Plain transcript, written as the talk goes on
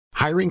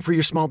Hiring for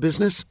your small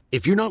business?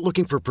 If you're not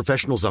looking for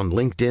professionals on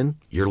LinkedIn,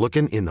 you're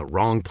looking in the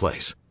wrong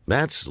place.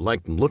 That's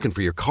like looking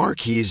for your car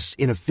keys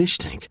in a fish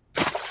tank.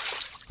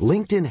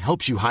 LinkedIn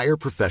helps you hire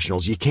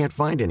professionals you can't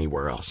find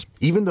anywhere else,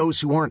 even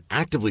those who aren't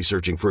actively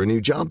searching for a new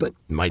job but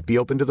might be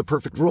open to the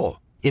perfect role.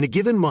 In a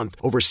given month,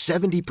 over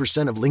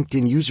 70% of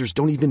LinkedIn users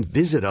don't even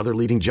visit other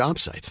leading job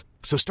sites.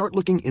 So start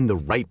looking in the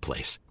right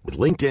place. With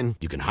LinkedIn,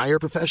 you can hire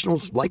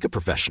professionals like a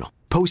professional.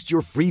 Post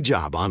your free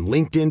job on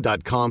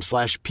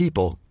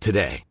linkedin.com/people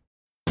today.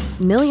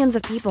 Millions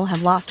of people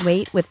have lost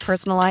weight with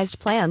personalized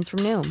plans from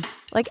Noom.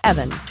 Like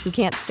Evan, who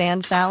can't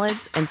stand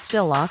salads and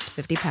still lost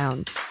 50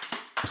 pounds.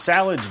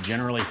 Salads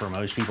generally for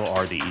most people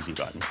are the easy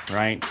button,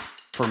 right?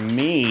 For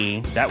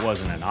me, that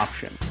wasn't an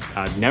option.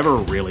 I never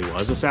really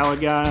was a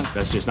salad guy.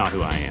 That's just not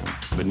who I am.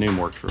 But Noom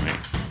worked for me.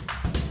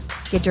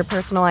 Get your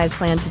personalized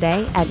plan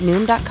today at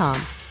Noom.com.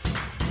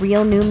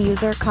 Real Noom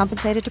user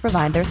compensated to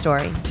provide their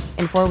story.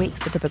 In 4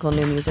 weeks, the typical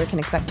Noom user can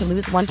expect to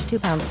lose 1 to 2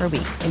 pounds per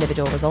week.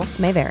 Individual results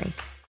may vary.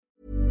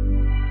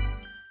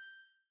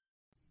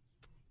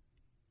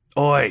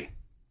 Oi!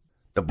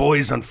 The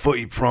boys on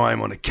Footy Prime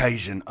on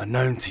occasion are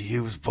known to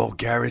use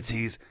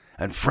vulgarities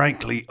and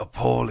frankly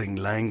appalling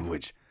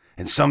language,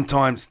 and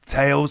sometimes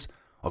tales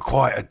are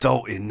quite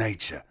adult in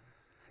nature.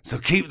 So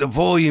keep the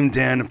volume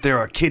down if there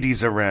are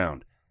kiddies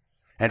around.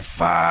 And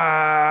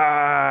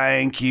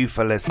thank you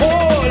for listening.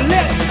 Oh,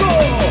 let's go!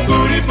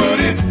 Booty,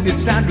 booty,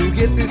 it's time to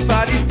get this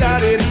party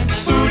started.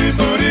 Booty,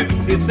 booty,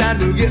 it's time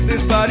to get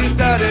this party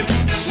started.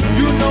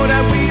 You know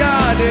that we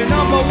are the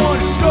 #1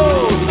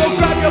 show. So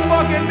grab your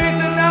fucking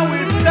mitts and now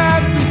it's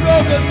time to go.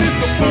 Cause it's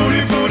the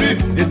booty, booty,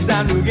 it's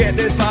time to get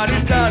this party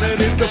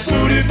started. It's the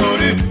booty,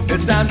 booty,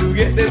 it's time to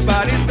get this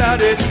party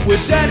started.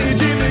 With Danny,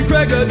 Jimmy,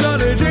 Gregor,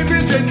 Johnny, James,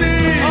 and JC.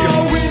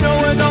 All we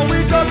know and all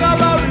we talk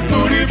about is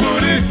booty,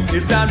 booty.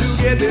 It's time to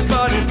get this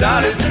party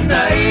started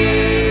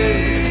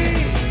tonight.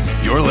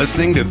 You're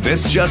listening to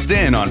This Just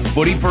In on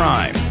Footy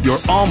Prime, your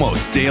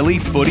almost daily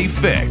footy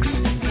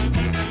fix.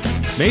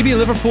 Maybe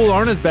Liverpool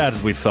aren't as bad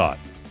as we thought.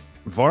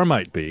 VAR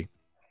might be.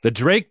 The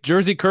Drake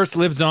jersey curse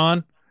lives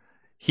on.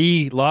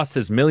 He lost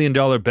his $1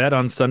 million bet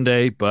on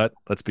Sunday, but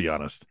let's be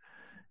honest,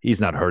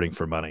 he's not hurting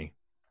for money.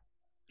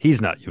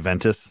 He's not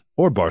Juventus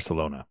or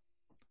Barcelona.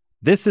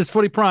 This is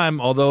Footy Prime,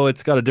 although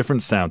it's got a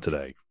different sound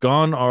today.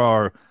 Gone are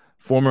our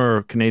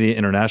former Canadian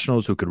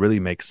internationals who could really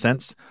make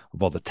sense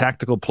of all the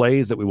tactical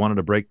plays that we wanted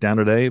to break down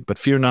today. But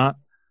fear not,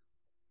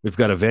 we've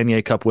got a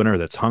Vanier Cup winner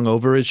that's hung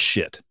over his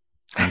shit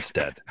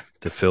instead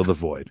to fill the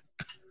void.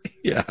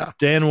 Yeah.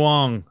 Dan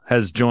Wong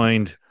has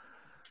joined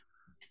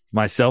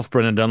myself,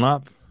 Brendan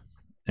Dunlop,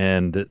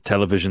 and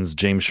television's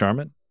James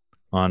Sharman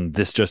on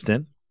This Just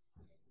In.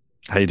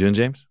 How you doing,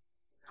 James?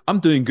 I'm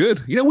doing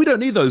good. You know, we don't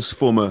need those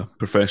former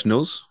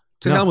professionals.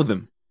 To hell with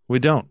them. We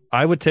don't.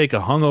 I would take a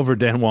hungover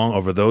Dan Wong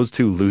over those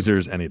two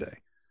losers any day.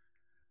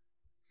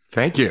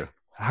 Thank you.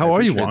 How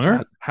are you,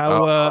 Wonger?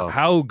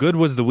 How good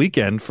was the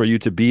weekend for you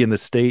to be in the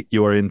state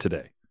you are in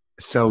today?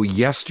 So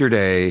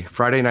yesterday,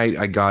 Friday night,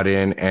 I got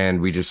in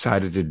and we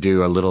decided to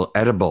do a little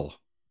edible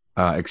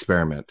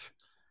experiment.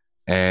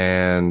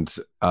 And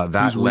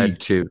that led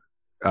to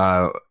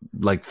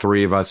like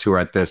three of us who were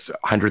at this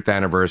 100th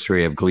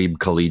anniversary of Glebe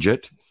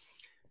Collegiate.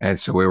 And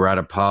so we were at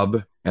a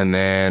pub, and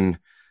then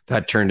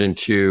that turned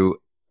into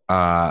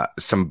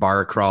some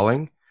bar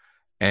crawling.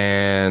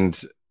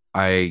 And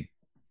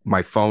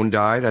my phone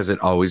died, as it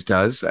always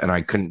does, and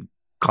I couldn't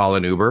call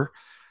an Uber.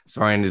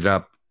 So I ended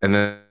up, and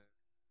then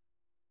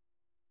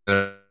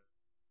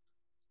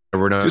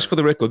just for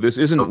the record, this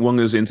isn't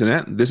Wonger's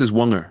internet. This is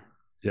Wonger.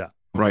 Yeah.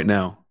 Right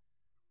now.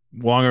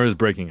 Wonger is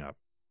breaking up.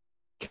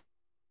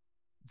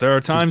 There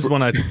are times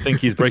when I think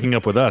he's breaking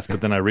up with us, but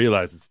then I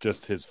realize it's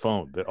just his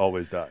phone that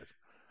always dies.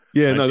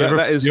 Yeah, like, no,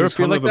 that is his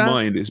like hungover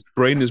mind. His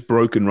brain is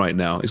broken right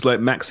now. It's like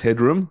Max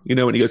Headroom, you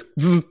know, when he goes,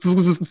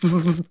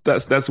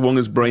 that's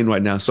Wonger's brain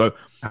right now. So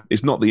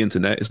it's not the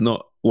internet. It's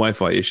not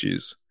Wi-Fi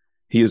issues.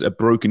 He is a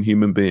broken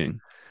human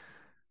being.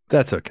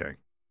 That's okay.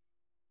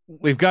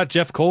 We've got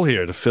Jeff Cole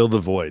here to fill the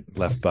void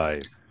left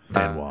by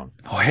Dan Wong.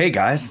 Oh, hey,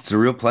 guys. It's a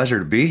real pleasure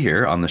to be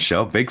here on the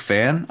show. Big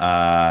fan.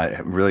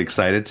 Really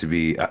excited to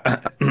be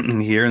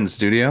here in the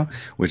studio,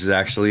 which is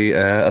actually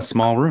a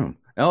small room.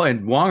 Oh,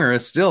 and Wonger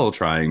is still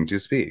trying to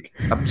speak.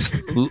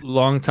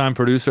 Long-time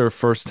producer,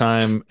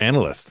 first-time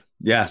analyst.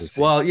 Yes.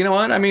 Well, you know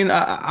what? I mean,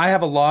 I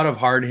have a lot of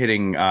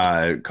hard-hitting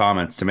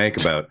comments to make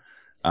about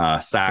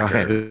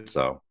Saka.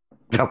 So,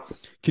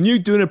 can you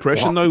do an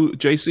impression though,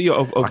 JC,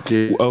 of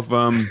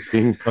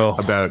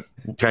about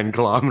 10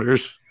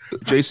 kilometers?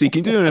 JC,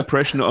 can you do an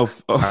impression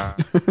of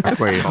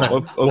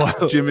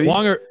Jimmy?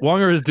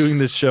 Wonger is doing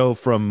this show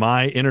from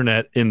my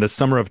internet in the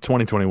summer of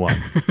 2021.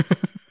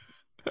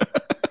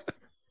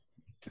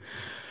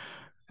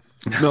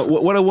 No,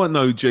 what I want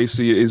though,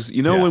 JC, is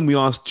when we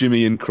asked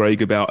Jimmy and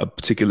Craig about a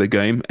particular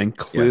game, and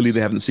clearly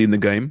they haven't seen the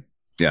game.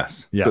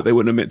 Yes. Yeah. But they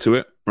wouldn't admit to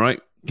it, right?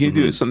 Can you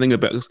do something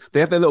about? They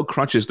have their little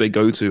crutches they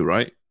go to,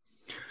 right?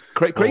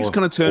 Craig's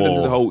kind of turned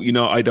into the whole,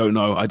 I don't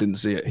know, I didn't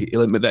see it.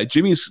 He'll admit that.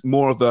 Jimmy's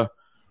more of the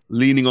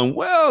leaning on,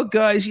 well,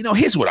 guys,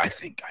 here's what I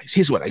think, guys.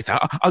 Here's what I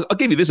thought. I'll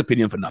give you this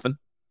opinion for nothing.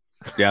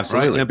 Yeah,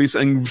 absolutely. Right? And be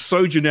saying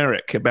so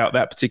generic about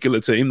that particular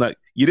team. Like,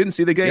 you didn't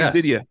see the game,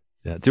 did you?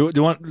 Yeah. Do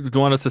you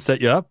want us to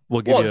set you up?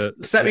 We'll give you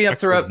set me up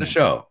throughout the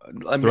show.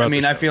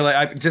 I feel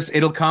like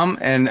it'll come,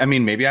 and I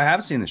mean, maybe I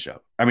have seen the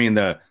show. I mean,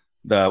 the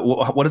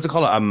what is it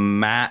called? A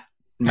match?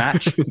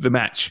 The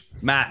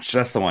match.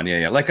 That's the one.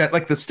 Yeah.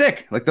 Like the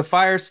stick, like the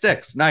fire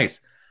sticks.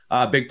 Nice.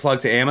 Big plug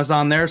to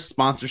Amazon there,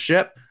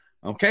 sponsorship.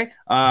 Okay.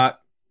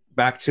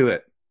 Back to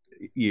it.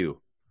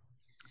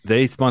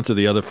 They sponsor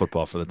the other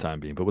football for the time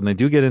being, but when they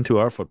do get into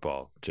our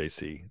football,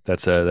 JC,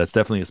 that's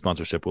definitely a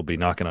sponsorship we'll be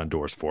knocking on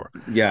doors for.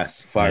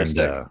 Yes, fire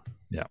stick.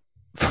 Yeah.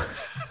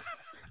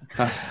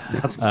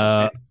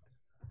 I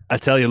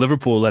tell you,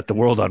 Liverpool let the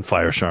world on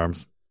fire,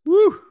 Sharms.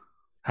 Woo!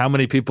 How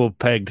many people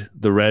pegged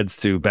the Reds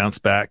to bounce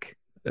back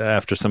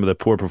after some of the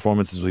poor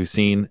performances we've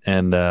seen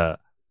and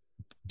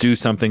do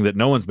something that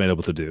no one's been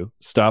able to do?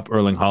 Stop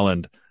Erling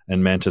Haaland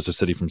and Manchester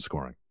City from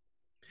scoring.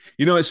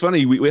 It's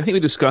funny. I think we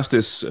discussed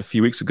this a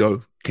few weeks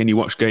ago. Can you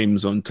watch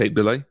games on tape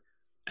delay?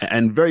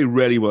 And very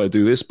rarely will I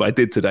do this, but I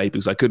did today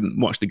because I couldn't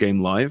watch the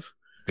game live.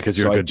 Because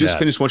you're a good I just dad.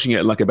 finished watching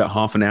it like about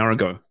half an hour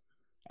ago.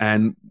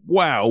 And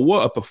wow,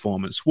 what a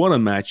performance. What a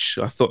match.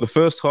 I thought the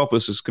first half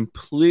was just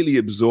completely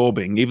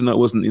absorbing, even though it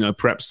wasn't,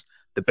 perhaps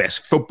the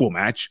best football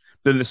match.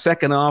 Then the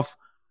second half,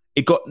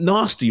 it got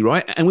nasty,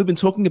 right? And we've been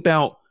talking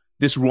about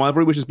this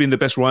rivalry, which has been the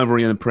best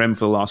rivalry in the Prem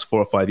for the last 4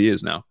 or 5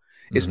 years now.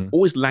 It's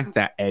always lacked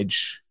that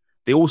edge.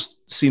 They all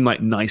seem like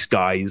nice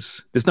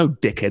guys. There's no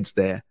dickheads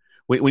there.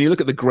 When you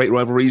look at the great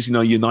rivalries,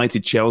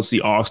 United,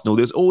 Chelsea, Arsenal,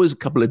 there's always a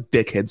couple of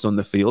dickheads on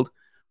the field.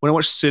 When I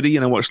watch City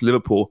and I watch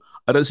Liverpool,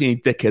 I don't see any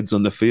dickheads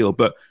on the field.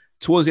 But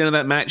towards the end of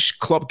that match,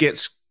 Klopp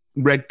gets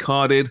red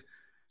carded.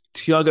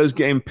 Thiago's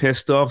getting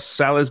pissed off.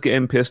 Salah's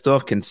getting pissed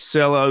off.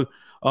 Cancelo.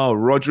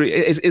 Rodri.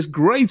 It's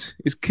great.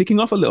 It's kicking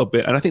off a little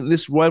bit. And I think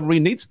this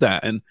rivalry needs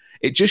that. And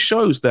it just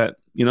shows that,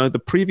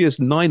 the previous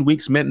 9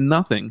 weeks meant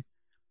nothing.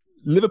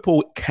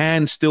 Liverpool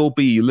can still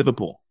be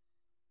Liverpool.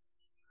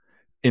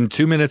 In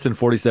 2 minutes and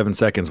 47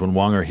 seconds, when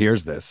Wonger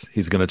hears this,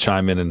 he's going to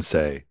chime in and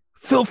say,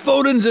 Phil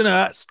Foden's an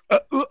ass.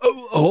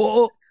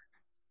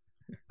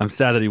 I'm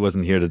sad that he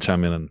wasn't here to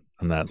chime in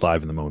on that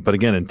live in the moment. But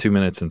again, in 2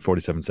 minutes and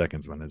 47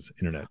 seconds when his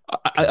internet.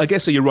 I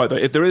guess so, you're right, though.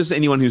 If there is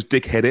anyone who's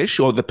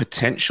dickheadish or the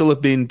potential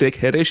of being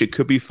dickheadish, it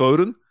could be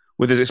Foden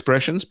with his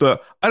expressions.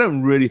 But I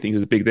don't really think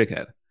he's a big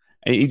dickhead.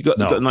 And he's got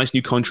a nice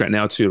new contract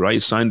now, too, right? He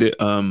signed it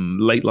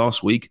late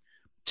last week.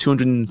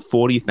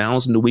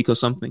 240,000 a week or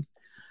something,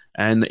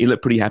 and he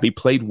looked pretty happy.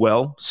 Played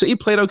well. City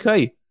played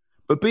okay,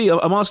 but B,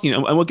 I'm asking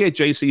you, and we'll get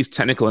JC's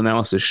technical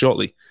analysis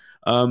shortly.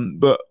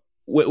 But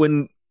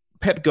when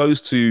Pep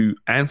goes to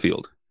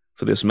Anfield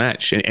for this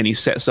match and he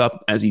sets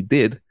up as he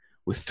did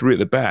with 3 at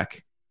the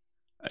back,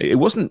 it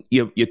wasn't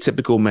your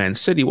typical Man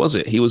City, was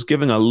it? He was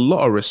giving a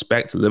lot of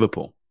respect to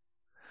Liverpool.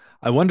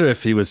 I wonder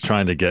if he was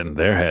trying to get in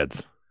their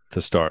heads to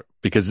start,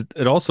 because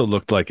it also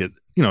looked like it.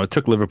 It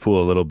took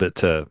Liverpool a little bit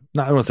to,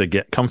 not I don't want to say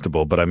get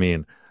comfortable, but I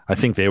mean, I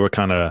think they were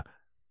kind of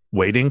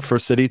waiting for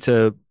City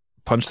to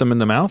punch them in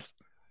the mouth.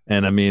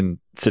 And I mean,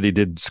 City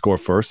did score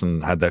first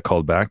and had that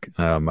called back.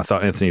 I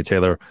thought Anthony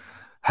Taylor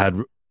had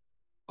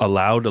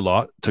allowed a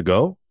lot to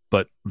go,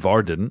 but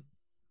VAR didn't.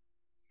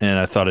 And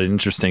I thought it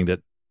interesting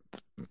that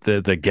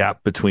the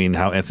gap between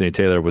how Anthony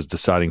Taylor was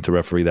deciding to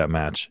referee that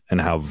match and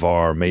how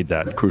VAR made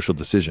that crucial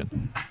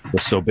decision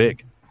was so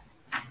big.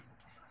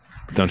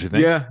 Don't you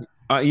think? Yeah.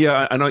 I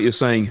know what you're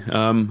saying.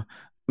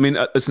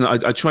 Listen,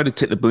 I tried to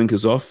take the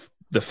blinkers off,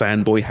 the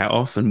fanboy hat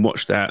off, and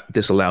watch that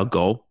disallowed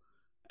goal.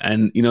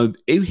 And,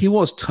 he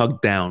was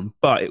tugged down,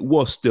 but it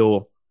was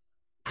still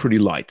pretty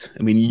light.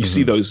 I mean, you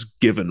see those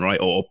given,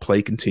 right, or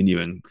play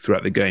continuing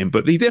throughout the game.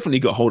 But he definitely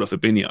got hold of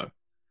Fabinho.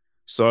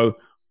 So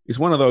it's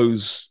one of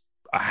those,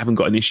 I haven't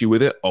got an issue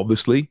with it,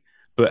 obviously.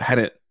 But had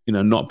it,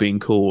 not being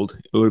called,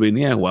 it would have been,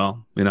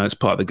 it's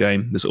part of the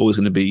game. There's always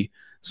going to be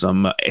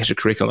some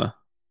extracurricular.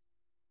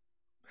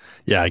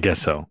 Yeah, I guess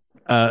so.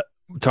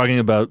 Talking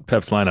about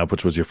Pep's lineup,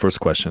 which was your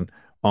first question,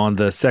 on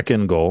the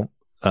second goal,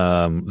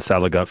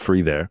 Salah got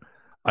free there.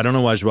 I don't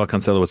know why Joao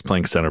Cancelo was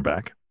playing center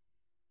back,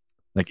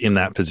 like in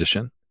that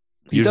position.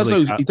 He does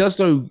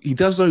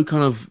though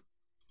kind of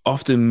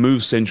often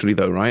move centrally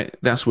though, right?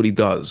 That's what he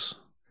does.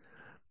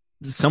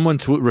 Someone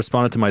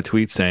responded to my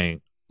tweet saying,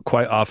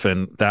 quite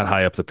often that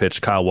high up the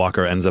pitch, Kyle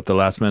Walker ends up the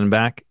last man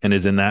back and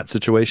is in that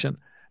situation.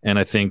 And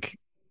I think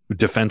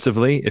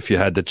defensively, if you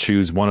had to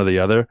choose one or the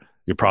other,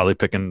 you're probably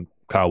picking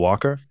Kyle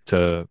Walker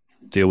to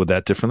deal with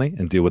that differently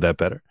and deal with that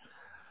better.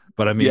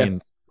 But I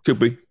mean, could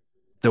be.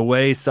 The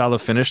way Salah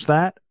finished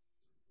that,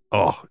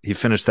 he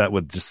finished that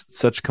with just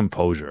such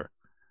composure.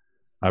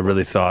 I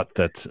really thought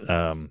that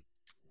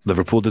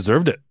Liverpool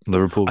deserved it.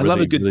 Liverpool I love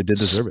a good really did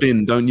deserve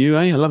spin, it. Don't you?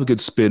 I love a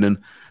good spin. And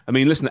I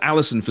mean, listen,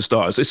 Alisson for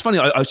starters. It's funny,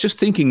 I was just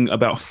thinking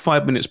about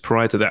 5 minutes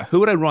prior to that,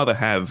 who would I rather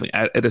have,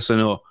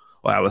 Ederson or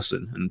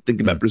Alisson? And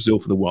thinking about Brazil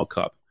for the World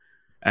Cup.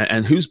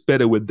 And who's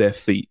better with their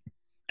feet?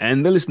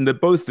 And listen, they're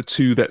both the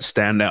two that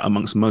stand out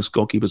amongst most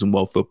goalkeepers in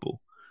world football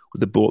with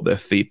the ball at their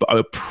feet. But I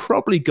would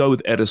probably go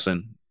with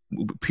Ederson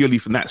purely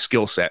from that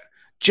skill set,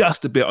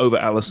 just a bit over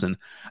Alisson.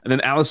 And then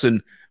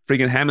Alisson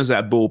freaking hammers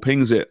that ball,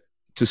 pings it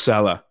to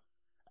Salah.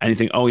 And you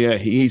think, oh, yeah,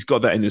 he's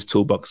got that in his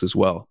toolbox as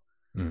well.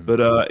 But,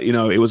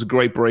 it was a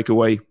great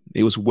breakaway.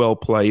 It was well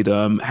played.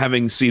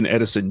 Having seen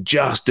Ederson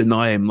just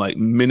deny him like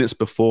minutes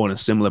before in a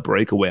similar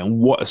breakaway, and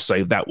what a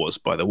save that was,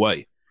 by the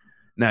way.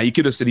 Now, you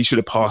could have said he should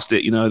have passed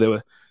it. There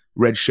were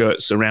red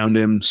shirts around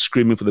him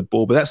screaming for the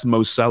ball, but that's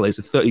Mo Salah. He's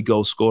a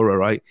 30-goal scorer,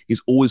 right?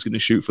 He's always going to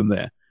shoot from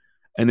there.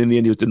 And in the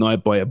end, he was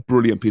denied by a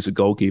brilliant piece of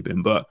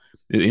goalkeeping. But,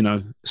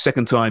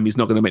 second time, he's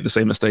not going to make the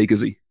same mistake,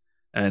 is he?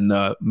 And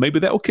maybe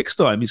that will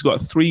kickstart him. He's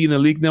got 3 in the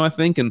league now, I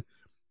think, and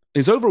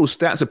his overall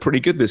stats are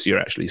pretty good this year,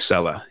 actually,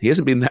 Salah. He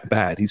hasn't been that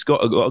bad. He's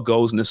got a lot of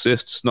goals and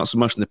assists, not so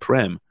much in the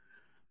Prem.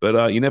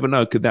 But you never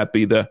know. Could that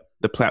be the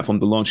platform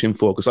to launch him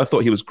for? Because I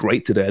thought he was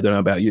great today. I don't know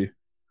about you.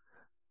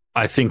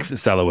 I think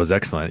Salah was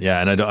excellent.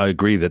 Yeah, and I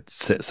agree that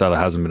Salah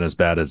hasn't been as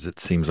bad as it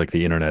seems like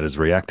the internet is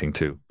reacting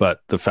to. But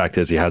the fact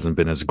is he hasn't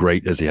been as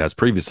great as he has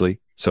previously,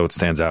 so it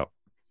stands out,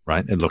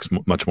 right? It looks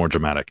much more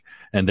dramatic.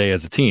 And they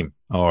as a team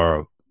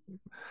are,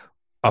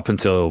 up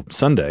until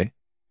Sunday,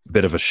 a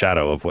bit of a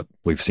shadow of what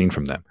we've seen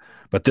from them.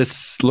 But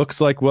this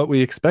looks like what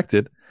we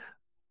expected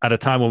at a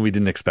time when we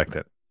didn't expect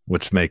it,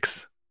 which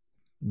makes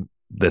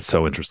this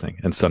so interesting,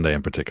 and Sunday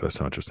in particular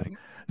so interesting.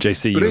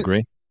 JC, you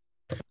agree?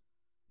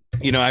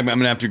 I'm going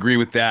to have to agree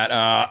with that.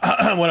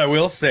 What I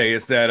will say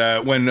is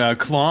that when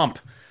Klomper,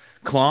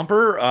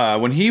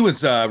 when he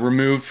was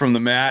removed from the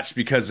match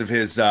because of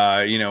his,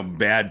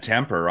 bad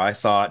temper, I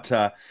thought,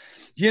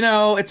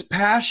 it's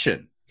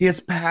passion. He has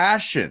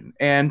passion.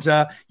 And,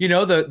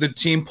 the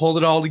team pulled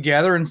it all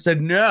together and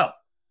said, no,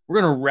 we're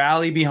going to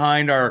rally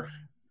behind our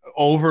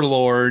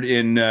overlord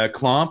in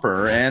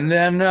Klomper. And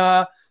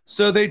then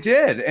so they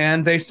did.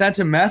 And they sent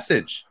a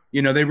message.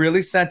 They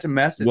really sent a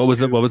message. What was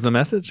the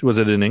message? Was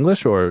it in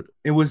English or?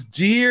 It was,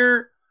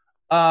 dear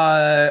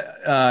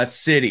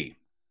City,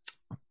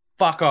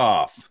 fuck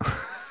off.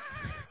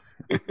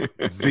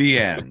 The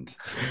end.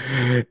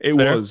 It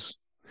was.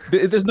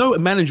 There's no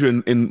manager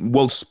in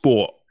world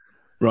sport,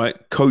 right?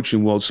 Coach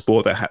in world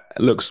sport that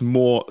looks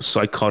more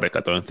psychotic, I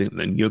don't think,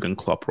 than Jurgen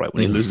Klopp, right?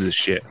 When he loses his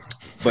shit.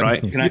 But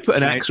right? You put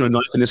an axe or a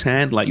knife in his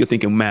hand, like you're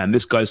thinking, man,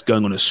 this guy's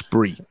going on a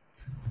spree.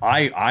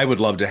 I would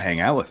love to hang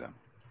out with him.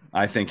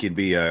 I think he'd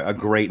be a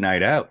great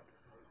night out.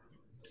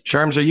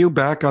 Charms, are you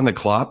back on the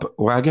Klopp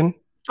wagon?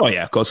 Oh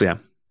yeah, of course I am.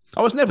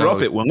 I was never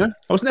off it, Wonger.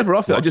 I was never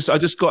off it. I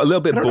just got a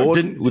little bit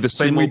bored with the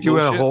same. We do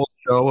a whole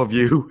show of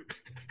you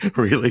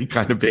really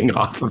kind of being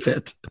off of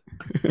it.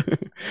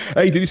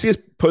 Hey, did you see his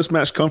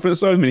post-match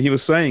conference though? I mean, he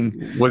was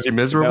saying, was he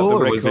miserable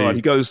or was he?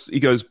 He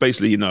goes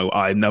basically,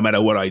 I no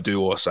matter what I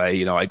do or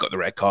say, I got the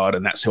red card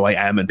and that's who I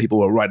am, and people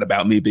were right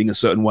about me being a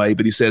certain way.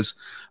 But he says,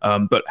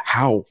 but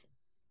how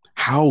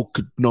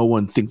could no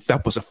one think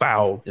that was a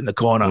foul in the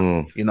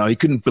corner? He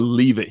couldn't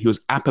believe it. He was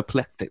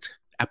apoplectic.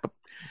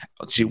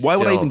 Why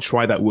would I even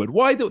try that word?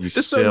 Why?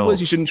 There's certain words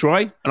you shouldn't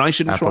try, and I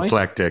shouldn't try.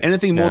 Apoplectic.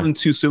 Anything more than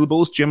 2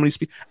 syllables, generally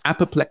speaking.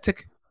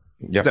 Apoplectic.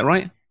 Yep. Is that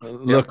right?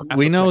 Look,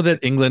 we know that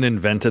England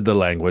invented the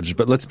language,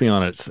 but let's be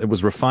honest. It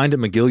was refined at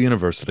McGill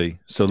University,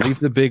 so leave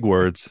the big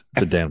words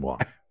to Dan Wong.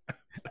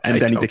 And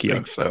Danny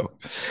Dickio. So.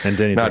 And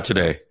Danny Not Dickio.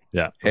 Today.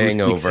 Yeah.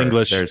 Hangover.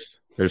 English.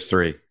 There's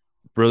 3.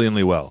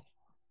 Brilliantly well.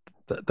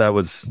 That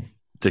was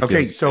ridiculous.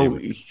 Okay, so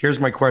here's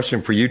my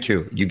question for you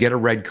two. You get a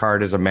red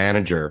card as a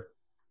manager.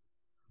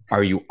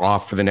 Are you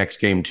off for the next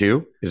game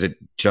too? Is it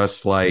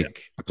just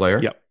like a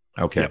player? Yep.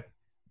 Okay.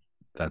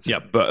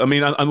 Yep. But I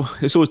mean,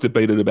 it's always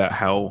debated about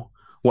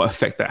what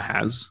effect that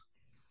has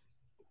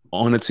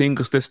on a team,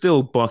 because they're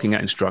still barking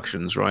at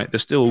instructions, right? They're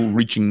still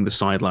reaching the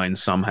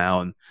sidelines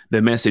somehow, and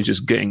their message is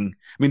getting.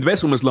 I mean, the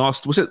best one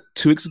was it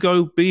 2 weeks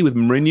ago? With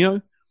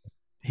Mourinho,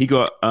 he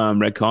got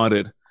red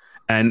carded.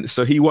 And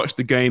so he watched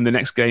the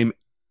next game,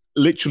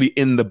 literally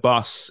in the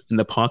bus, in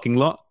the parking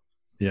lot.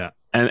 Yeah.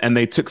 And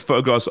they took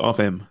photographs of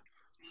him.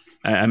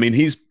 I mean,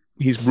 he's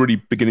really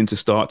beginning to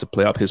start to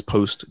play up his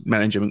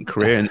post-management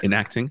career in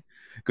acting,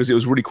 because it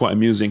was really quite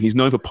amusing. He's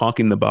known for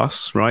parking the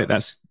bus, right?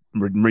 That's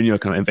Mourinho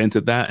kind of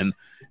invented that. And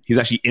he's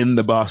actually in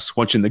the bus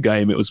watching the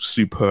game. It was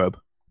superb.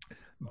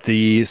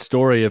 The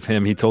story of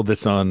him, he told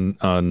this on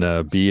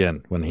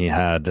BN when he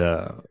had...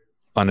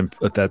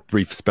 that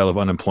brief spell of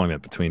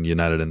unemployment between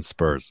United and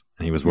Spurs,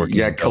 and he was working.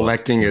 Yeah,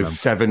 collecting his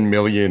 £7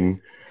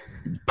 million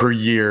per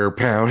year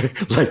pound.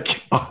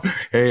 Like,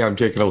 hey, I'm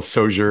taking a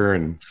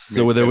sojourn.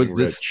 So there was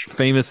this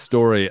famous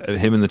story of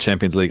him in the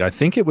Champions League. I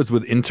think it was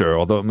with Inter,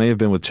 although it may have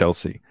been with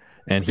Chelsea,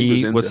 and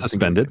he was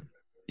suspended.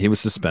 He was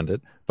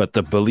suspended, but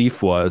the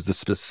belief was, the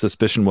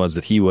suspicion was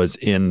that he was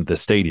in the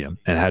stadium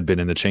and had been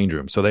in the change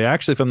room. So they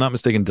actually, if I'm not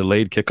mistaken,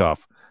 delayed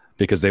kickoff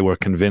because they were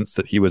convinced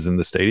that he was in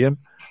the stadium,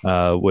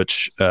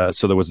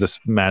 so there was this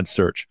mad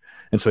search.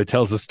 And so he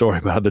tells the story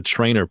about how the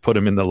trainer put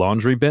him in the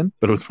laundry bin,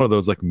 but it was one of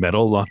those like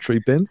metal laundry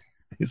bins.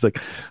 He's like,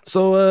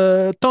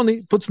 so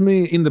Tony puts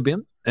me in the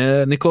bin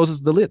and he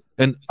closes the lid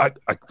and I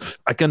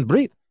can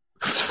breathe.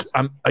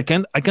 I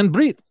can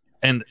breathe.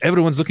 And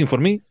everyone's looking for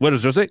me. Where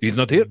is Jose? He's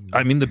not here.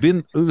 I'm in the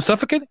bin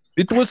suffocating.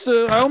 It was,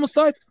 I almost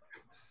died.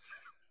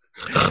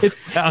 It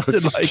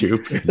sounded like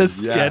Stupid. the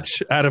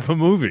sketch out of a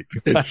movie.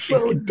 It's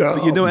so dumb.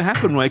 But you know what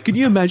happened, right? Can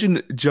you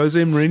imagine Jose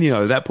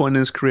Mourinho at that point in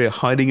his career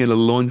hiding in a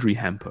laundry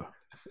hamper?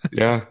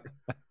 Yeah.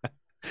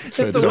 It's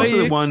There's the way also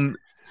the you- one.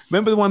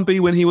 Remember the one B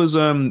when he was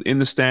in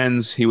the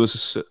stands? He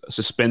was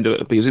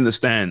suspended. He was in the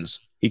stands.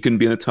 He couldn't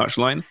be in the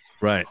touchline,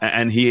 Right.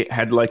 and he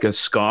had like a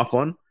scarf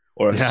on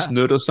or a Yeah.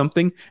 snood or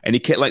something, and he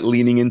kept like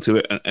leaning into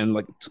it, and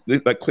like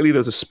clearly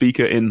there's a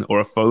speaker in or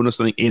a phone or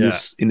something in Yeah.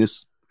 his. And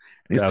he's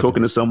Yeah,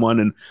 talking to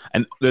someone,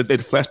 and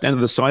they'd flash down to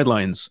the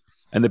sidelines,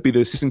 and there'd be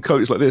the assistant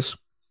coach like this.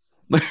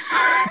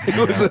 It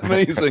was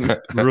amazing.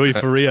 Rui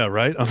Faria,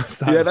 right? On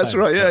the Yeah, that's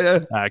right. Yeah.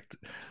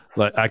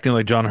 Acting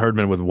like John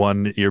Herdman with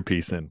one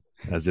earpiece in,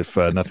 as if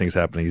nothing's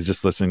happening. He's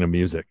just listening to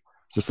music.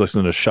 He's just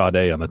listening to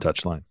Sade on the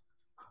touchline.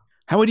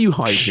 How would you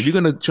hide? If you're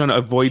going to try to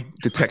avoid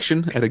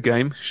detection at a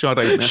game,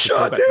 Sade,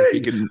 Sade!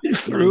 He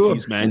threw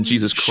 90s, man.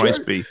 Jesus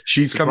Christ, B.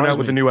 She's coming out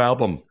with a new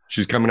album.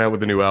 She's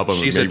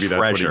a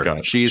treasure.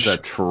 She's a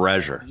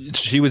treasure.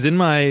 She was in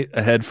my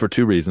head for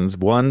two reasons.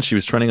 One, she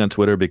was trending on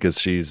Twitter because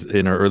she's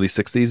in her early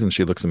 60s and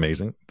she looks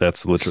amazing.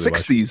 That's literally why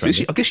she's 60s. Is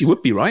she? trending. I guess she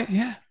would be, right?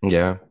 Yeah.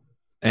 Yeah.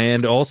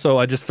 And also,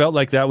 I just felt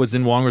like that was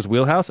in Wonger's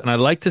wheelhouse. And I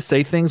like to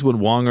say things when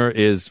Wonger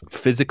is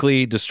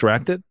physically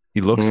distracted. He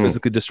looks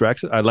physically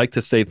distracted. I like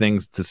to say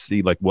things to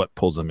see like what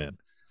pulls him in.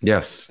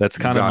 Yes. That's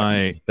kind of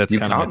my. That's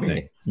kind of my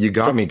thing. You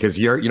got me because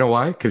you know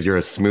why? Because you're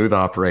a smooth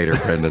operator,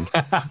 Brendan.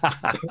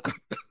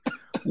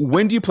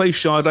 When do you play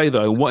Sade,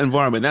 though? In what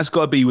environment? That's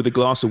got to be with a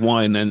glass of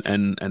wine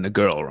and a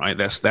girl, right?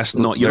 That's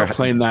not. You're not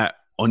playing that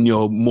on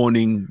your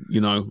morning,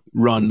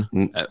 run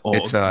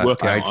or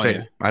workout. I'd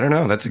say, I don't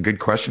know. That's a good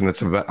question.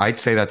 I'd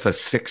say that's a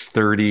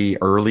 6:30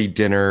 early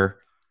dinner.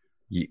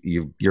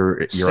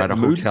 You're Set at a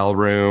mood? hotel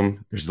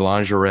room. There's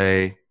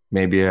lingerie,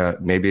 maybe a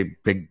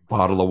big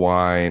bottle of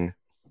wine.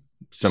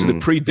 So the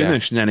pre-dinner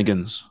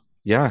shenanigans.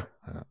 Yeah.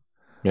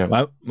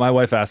 Yeah. My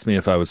wife asked me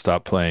if I would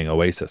stop playing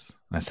Oasis.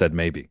 I said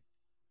maybe.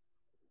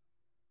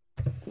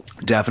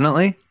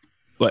 Definitely.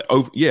 Like,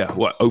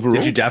 what overall?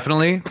 Did you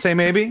definitely say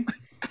maybe?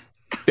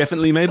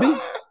 Definitely, maybe.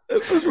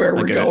 This is where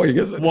we're going,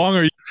 isn't it?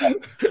 Wonger,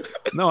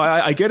 No,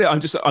 I get it. I'm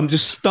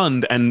just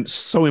stunned and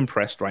so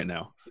impressed right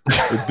now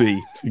with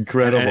B. It's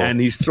incredible. And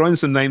he's throwing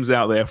some names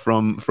out there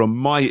from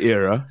my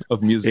era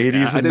of music. 80s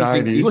and I don't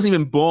think 90s. he wasn't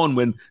even born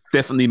when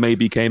Definitely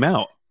Maybe came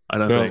out. I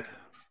don't think.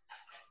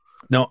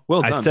 No,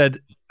 Well I done.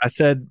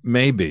 said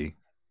maybe.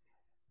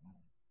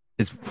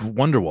 It's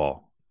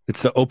Wonderwall.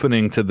 It's the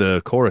opening to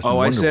the chorus.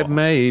 Oh, in I said Wonderwall.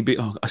 maybe.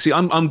 Oh, see,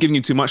 I'm giving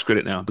you too much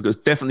credit now because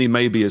Definitely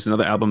Maybe is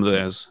another album of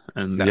theirs,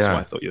 and that's Yeah. why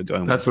I thought you were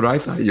going. That's what I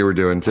thought you were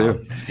doing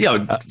too.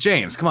 Yo,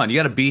 James, come on, you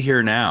got to be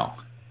here now.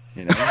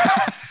 You know,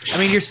 I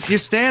mean, you're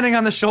standing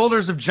on the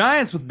shoulders of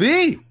giants with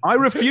B. I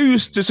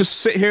refuse to just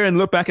sit here and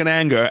look back in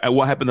anger at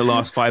what happened the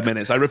last 5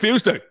 minutes. I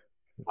refuse to.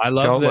 I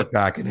love Don't that. look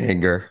back in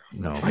anger.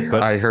 No,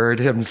 but I heard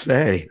him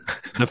say.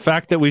 the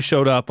fact that we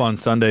showed up on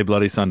Sunday,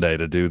 Bloody Sunday,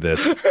 to do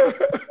this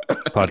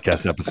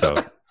podcast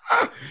episode.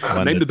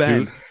 When Name the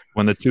band.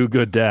 When the two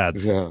good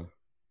dads. Yeah.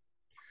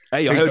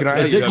 Hey, I Hey, heard. can I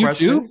hey, Is it a you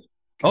question? too?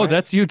 Oh,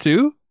 that's you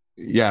too?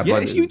 Yeah, yeah,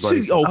 but it's you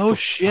too. Oh, Oh, for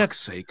shit. fuck's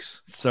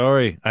sakes.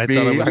 Sorry, I B,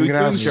 thought it I'm was. gonna You're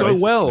doing ask you so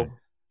guys- well.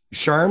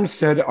 Sharm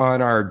said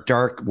on our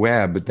dark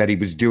web that he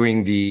was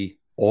doing the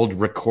old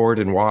record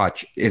and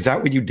watch. Is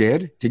that what you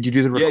did? Did you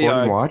do the record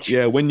and watch?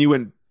 Yeah, when you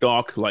went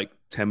dark like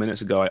 10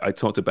 minutes ago, I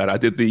talked about it. I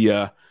did the.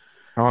 Oh,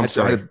 I'm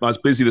sorry. I was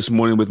busy this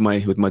morning with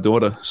my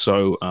daughter,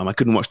 so I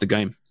couldn't watch the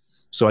game.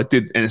 So I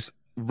did, and it's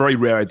very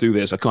rare I do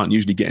this. I can't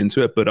usually get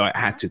into it, but I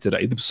had to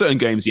today. There's certain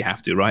games you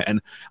have to, right?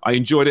 And I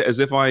enjoyed it as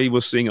if I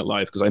was seeing it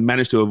live because I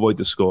managed to avoid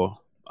the score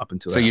up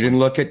until So that you point. didn't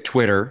look at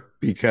Twitter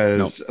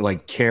because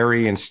like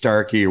Carrie and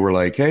Starkey were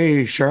like,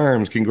 "Hey,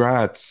 Sharms,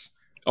 congrats."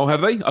 Oh,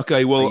 have they?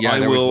 Okay, well, Yeah, I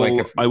there was will.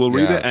 like I will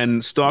read yeah. it.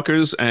 And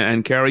Starkers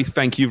and Carrie,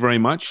 thank you very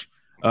much.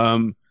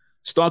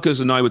 Starkers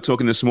and I were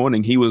talking this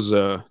morning. He was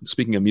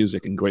speaking of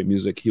music and great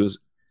music. He was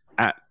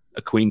at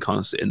a Queen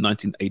concert in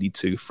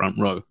 1982, front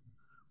row.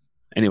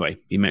 Anyway,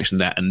 he mentioned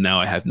that, and now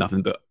I have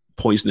nothing but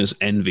poisonous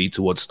envy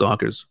towards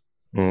Starkers.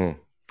 Mm.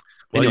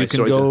 Well, Anyway, you can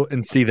sorry go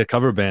and see the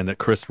cover band that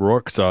Chris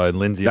Rourke saw in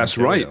Lindsay. That's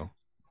Ontario. right.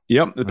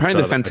 Yep, apparently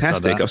they're I saw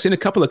fantastic. that. I've seen a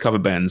couple of cover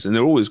bands, and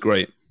they're always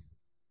great.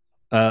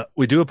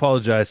 We do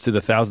apologize to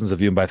the thousands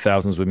of you, and by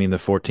thousands we mean the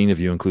 14 of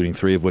you, including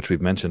 3 of which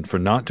we've mentioned, for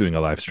not doing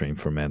a live stream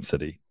for Man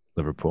City,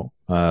 Liverpool.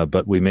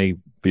 But we may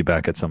be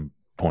back at some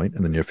point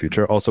in the near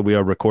future. Also, we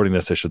are recording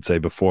this, I should say,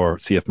 before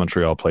CF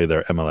Montreal play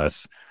their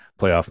MLS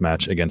playoff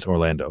match against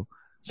Orlando.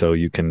 So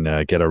you can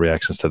get our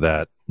reactions to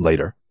that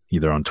later,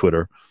 either on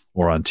Twitter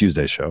or on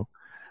Tuesday's show.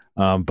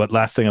 But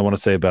last thing I want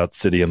to say about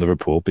City and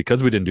Liverpool,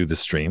 because we didn't do the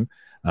stream,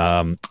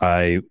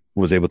 I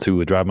was able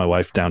to drive my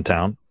wife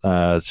downtown.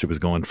 She was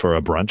going for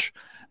a brunch,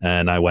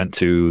 and I went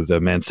to the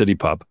Man City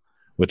pub,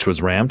 which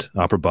was rammed,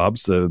 Opera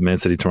Bob's, the Man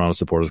City Toronto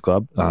Supporters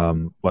Club. I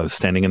was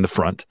standing in the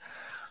front,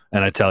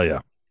 and I tell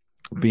you,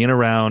 being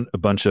around a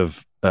bunch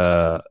of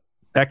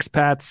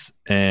expats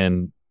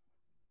and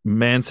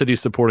Man City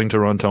supporting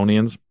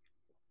Torontonians,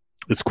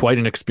 it's quite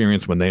an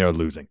experience when they are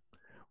losing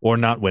or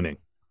not winning.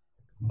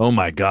 Oh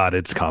my God,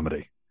 it's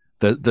comedy.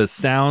 The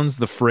sounds,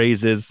 the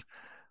phrases,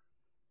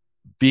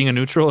 being a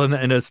neutral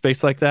in a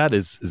space like that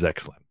is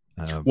excellent.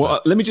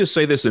 Let me just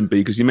say this, MB,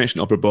 because you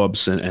mentioned Opera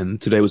Bob's, and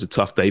today was a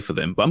tough day for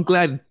them. But I'm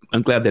glad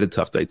they had a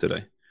tough day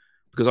today,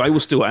 because I will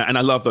still, and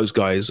I love those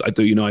guys. I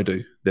do, I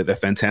do. They're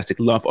fantastic.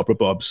 Love Opera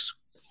Bob's.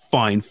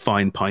 Fine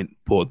pint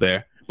poured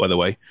there, by the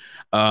way.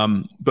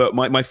 But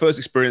my first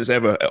experience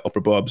ever at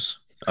Opera Bob's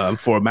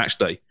for a match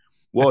day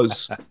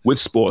was with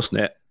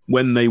Sportsnet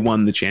when they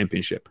won the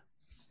championship.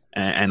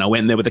 And I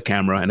went there with the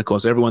camera, and of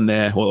course everyone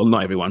there, well,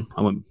 not everyone,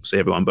 I won't say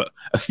everyone, but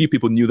a few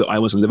people knew that I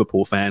was a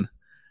Liverpool fan.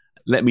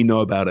 Let me know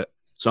about it.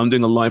 So I'm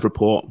doing a live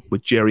report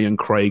with Jerry and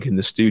Craig in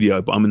the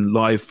studio, but I'm in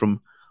live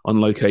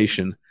on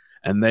location,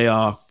 and they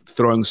are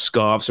throwing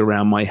scarves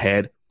around my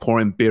head,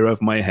 pouring beer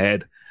over my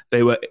head.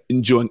 They were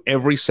enjoying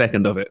every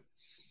second of it.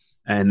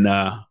 And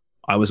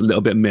I was a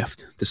little bit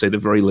miffed, to say the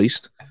very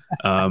least,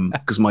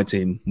 because my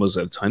team was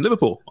at the time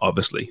Liverpool,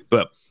 obviously.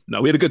 But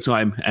no, we had a good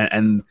time,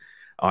 and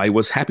I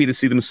was happy to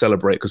see them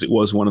celebrate, because it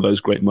was one of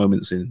those great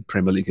moments in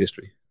Premier League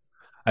history.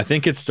 I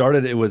think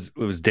it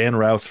was Dan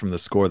Rouse from The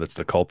Score that's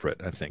the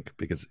culprit, I think,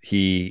 because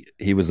he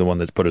was the one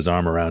that's put his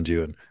arm around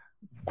you and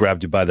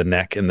grabbed you by the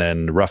neck and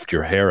then roughed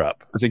your hair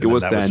up. I think it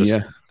was Dan,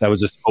 yeah. That was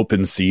just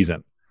open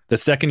season. The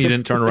second you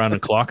didn't turn around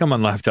and clock him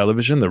on live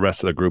television, the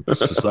rest of the group was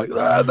just like,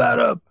 that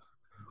up.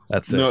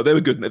 That's it. No, they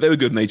were good. They were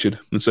good-natured,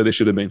 and so they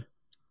should have been.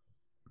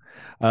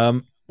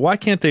 Why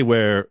can't they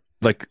wear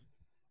like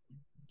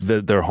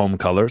their home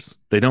colors?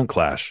 They don't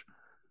clash.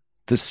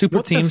 The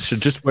super teams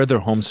should just wear their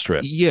home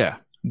strip. Yeah,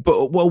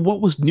 but what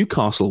was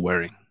Newcastle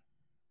wearing?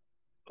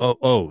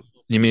 Oh,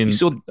 you mean you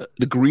saw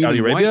the green Saudi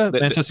and Arabia,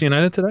 white? Manchester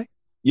United today?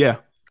 Yeah,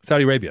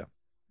 Saudi Arabia.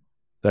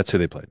 That's who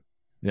they played.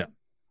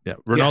 Yeah,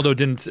 Ronaldo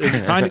didn't.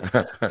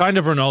 Kind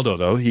of Ronaldo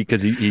though,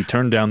 because he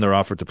turned down their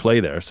offer to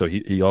play there, so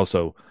he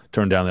also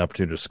turned down the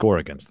opportunity to score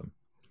against them.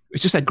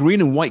 It's just that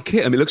green and white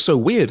kit. I mean, it looks so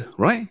weird,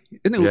 right?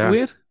 Isn't it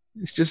weird?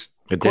 It's just,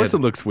 of course, it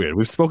looks weird.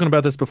 We've spoken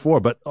about this before,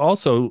 but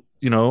also,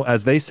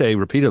 as they say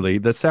repeatedly,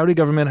 the Saudi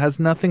government has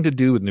nothing to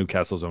do with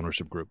Newcastle's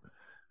ownership group.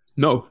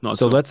 No, not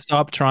so. So let's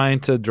stop trying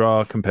to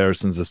draw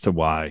comparisons as to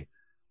why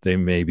they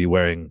may be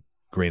wearing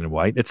green and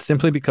white. It's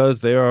simply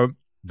because they are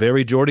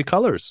very Geordie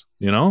colors,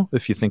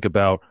 if you think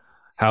about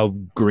how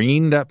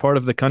green that part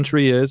of the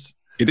country is.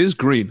 It is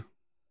green.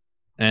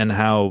 And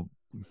how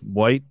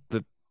white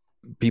the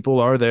people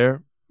are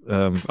there.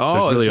 So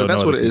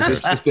that's what it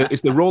is.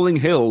 It's the rolling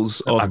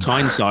hills of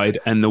Tyneside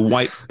and the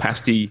white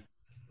pasty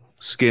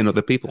skin of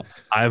the people.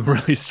 I'm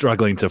really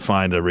struggling to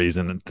find a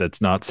reason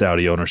that's not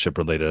Saudi ownership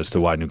related as to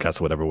why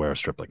Newcastle would ever wear a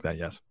strip like that,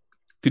 yes.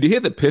 Did you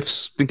hear that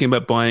Piff's thinking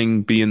about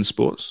buying beIN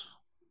Sports?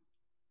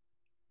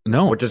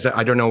 No. What does that?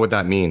 I don't know what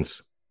that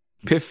means.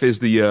 PIF is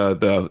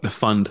the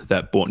fund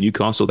that bought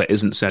Newcastle that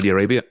isn't Saudi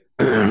Arabia.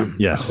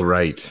 Yes,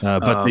 right.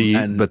 But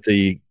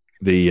the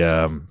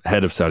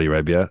head of Saudi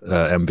Arabia,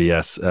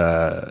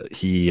 MBS,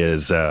 he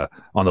is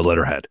on the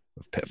letterhead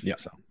of PIF. Yeah,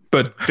 so.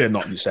 But they're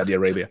not in Saudi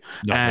Arabia.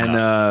 No,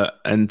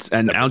 and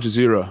Al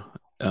Jazeera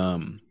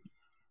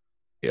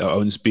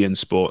owns beIN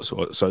Sports.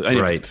 So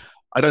anyway, right.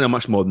 I don't know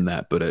much more than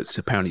that, but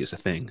apparently it's a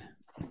thing.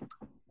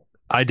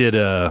 I did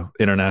a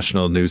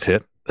international news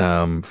hit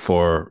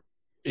for.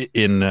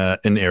 In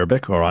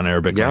Arabic or on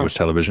Arabic language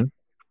television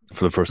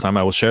for the first time.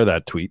 I will share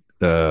that tweet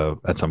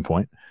at some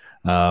point.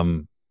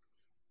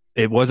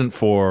 It wasn't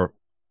for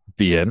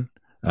beIN,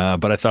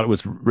 but I thought it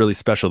was really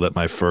special that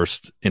my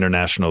first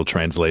international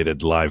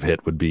translated live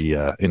hit would be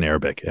in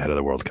Arabic ahead of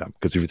the World Cup.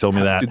 Because if you told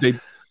me that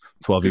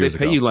 12 years ago. Did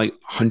they pay you like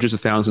hundreds of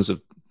thousands of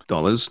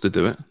dollars to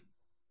do it?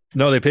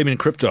 No, they paid me in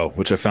crypto,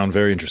 which I found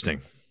very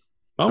interesting.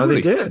 Oh,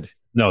 really? They did?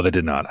 No, they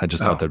did not. I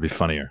just thought that'd be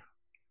funnier.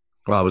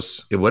 Well,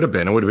 it would have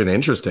been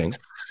interesting.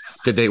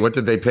 What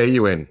did they pay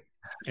you in?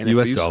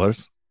 US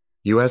dollars.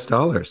 US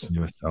dollars.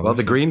 Well,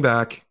 the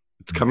greenback,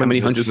 it's coming. How many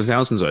hundreds of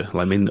thousands though?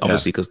 I mean,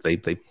 obviously because they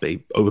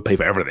overpay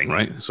for everything,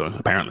 right? So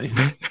apparently.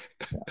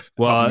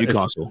 Well,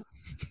 Newcastle.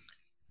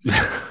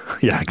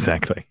 Yeah,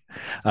 exactly.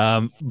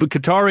 But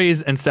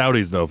Qataris and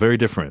Saudis though, very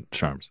different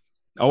charms.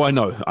 Oh, I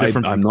know.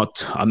 I'm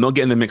not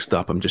getting them mixed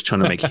up. I'm just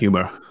trying to make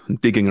humor,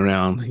 digging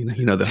around.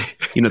 You know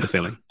the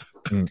feeling.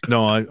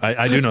 No,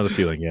 I do know the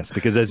feeling, yes,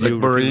 because as you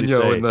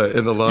Mourinho say,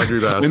 in the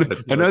laundry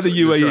basket. I know the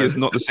UAE is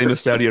not the same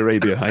as Saudi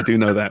Arabia. I do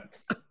know that.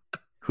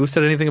 Who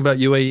said anything about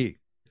UAE?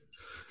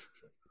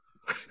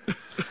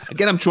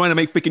 Again, I'm trying to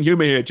make freaking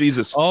humor here.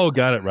 Jesus. Oh,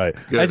 got it right.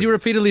 Good. As you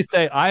repeatedly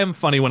say, I am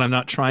funny when I'm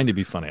not trying to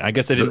be funny. I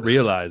guess I didn't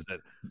realize that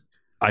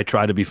I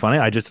try to be funny.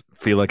 I just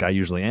feel like I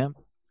usually am.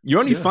 You're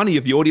only funny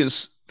if the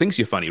audience thinks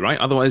you're funny, right?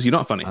 Otherwise, you're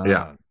not funny.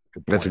 Yeah,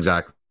 that's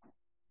exactly.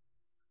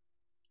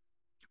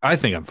 I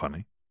think I'm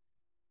funny.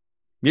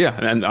 Yeah,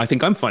 and I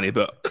think I'm funny,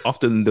 but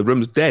often the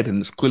room's dead, and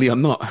it's clearly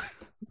I'm not.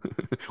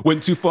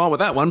 Went too far with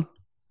that one.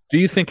 Do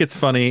you think it's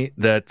funny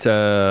that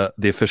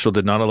the official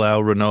did not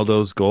allow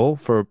Ronaldo's goal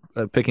for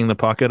picking the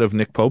pocket of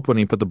Nick Pope when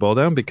he put the ball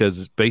down?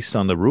 Because based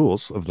on the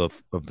rules of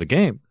the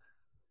game,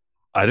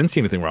 I didn't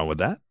see anything wrong with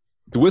that.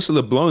 The whistle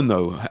had blown,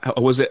 though.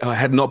 Or was it? I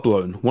had not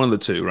blown. One of the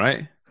two,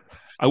 right?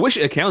 I wish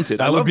it had counted.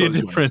 That would be a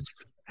difference.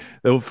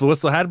 The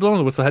whistle had blown,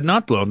 the whistle had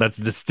not blown. That's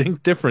a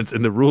distinct difference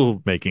in the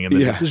rule making and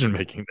the decision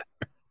making.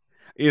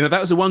 That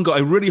was the one goal. I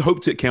really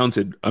hoped it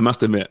counted, I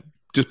must admit,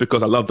 just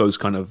because I love those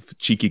kind of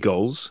cheeky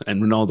goals,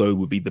 and Ronaldo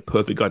would be the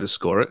perfect guy to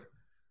score it.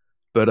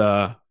 But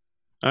I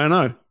don't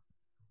know.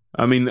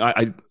 I mean,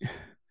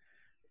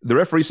 the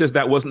referee says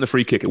that wasn't the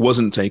free kick. It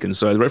wasn't taken.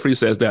 So the referee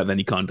says that, then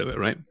he can't do it,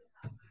 right?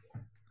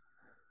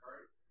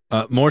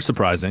 More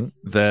surprising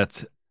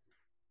that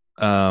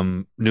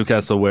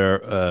Newcastle wear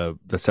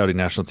the Saudi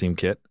national team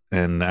kit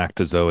and act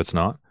as though it's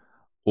not,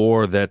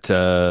 or that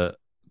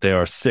they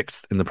are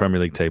sixth in the Premier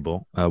League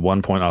table,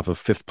 1 point off of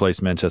fifth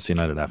place Manchester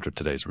United after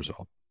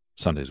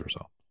Sunday's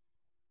result.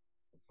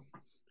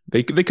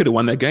 They could have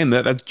won that game.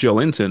 That's Joe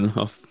Linton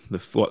off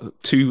the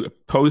 2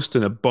 post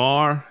and a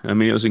bar. I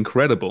mean, it was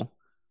incredible.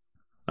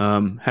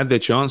 Had their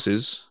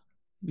chances.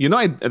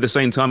 United at the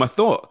same time, I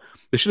thought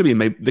there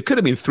could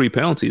have been 3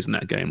 penalties in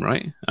that game,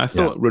 right? I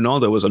thought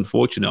Ronaldo was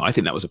unfortunate. I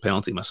think that was a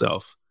penalty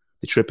myself,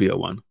 the Trippier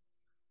one.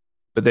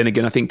 But then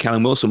again, I think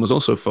Callum Wilson was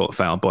also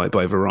fouled by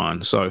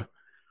Varane. So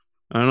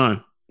I don't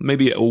know.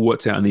 Maybe it all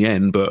worked out in the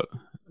end, but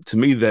to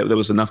me, there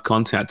was enough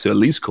contact to at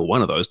least call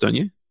one of those, don't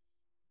you?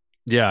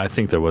 Yeah, I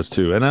think there was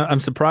too. And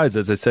I'm surprised,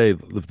 as I say,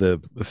 the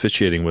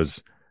officiating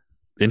was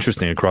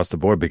interesting across the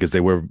board because they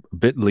were a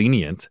bit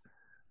lenient.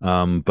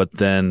 But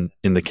then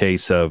in the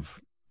case of,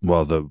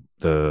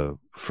 the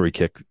free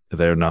kick,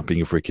 there not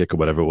being a free kick or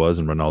whatever it was,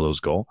 and Ronaldo's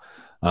goal,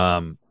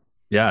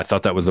 I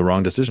thought that was the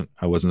wrong decision.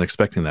 I wasn't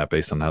expecting that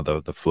based on how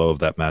the flow of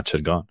that match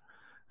had gone.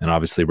 And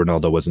obviously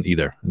Ronaldo wasn't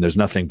either. And there's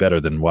nothing better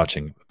than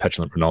watching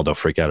petulant Ronaldo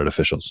freak out at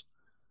officials.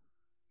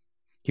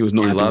 He was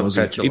not happy, was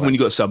he? Even when he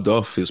got subbed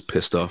off, he was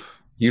pissed off.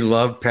 You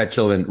love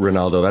petulant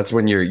Ronaldo. That's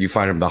when you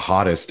find him the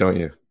hottest, don't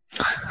you?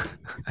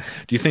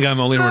 Do you think I'm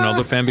only a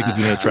Ronaldo fan because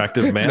he's an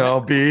attractive man? No,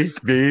 B.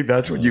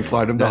 That's when you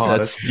find him the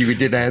hottest. You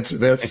didn't answer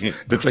this.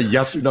 That's a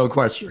yes or no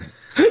question.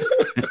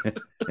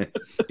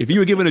 If you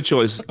were given a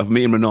choice of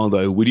me and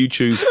Ronaldo, would you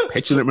choose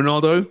petulant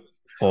Ronaldo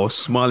or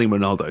smiling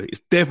Ronaldo? It's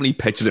definitely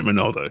petulant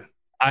Ronaldo.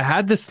 I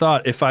had this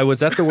thought if I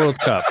was at the World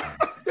Cup.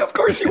 Of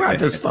course you had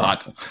this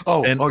thought.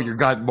 You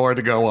got more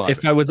to go on.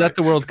 If I was at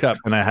the World Cup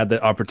and I had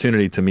the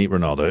opportunity to meet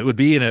Ronaldo, it would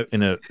be in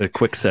a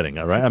quick setting,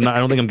 all right? I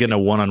don't think I'm getting a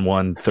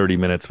one-on-one 30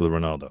 minutes with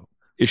Ronaldo.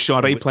 Is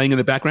Sade playing in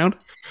the background?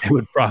 It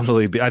would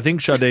probably be. I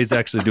think Sade's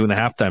actually doing the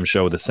halftime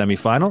show with the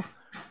semifinal.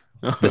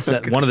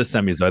 One of the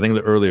semis, though. I think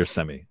the earlier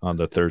semi on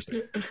the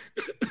Thursday.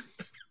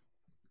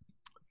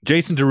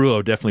 Jason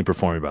Derulo definitely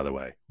performing, by the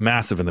way.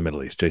 Massive in the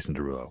Middle East, Jason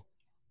Derulo.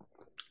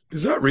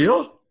 Is that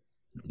real?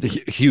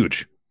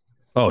 Huge.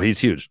 Oh, he's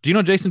huge. Do you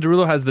know Jason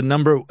Derulo has the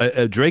number?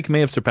 Drake may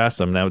have surpassed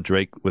him now.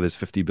 Drake with his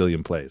 50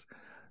 billion plays.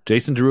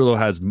 Jason Derulo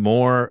has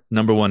more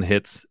number one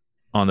hits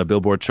on the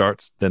Billboard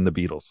charts than the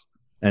Beatles,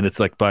 and it's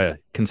like by a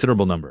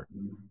considerable number.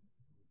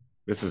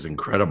 This is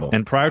incredible.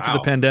 And prior to the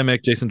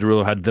pandemic, Jason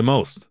Derulo had the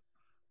most,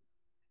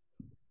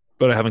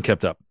 but I haven't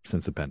kept up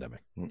since the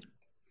pandemic.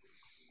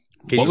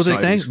 What was I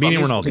saying? Meeting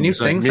Ronaldo. Can you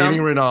sing some?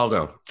 Meeting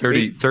Ronaldo.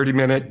 30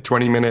 minute,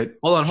 20 minute.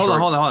 Hold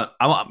on.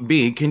 I want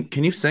B.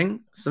 Can you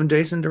sing some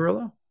Jason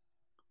Derulo?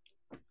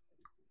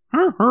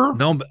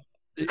 No, but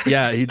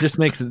yeah, he just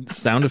makes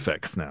sound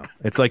effects now.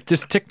 It's like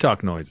just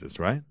TikTok noises,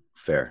 right?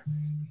 Fair.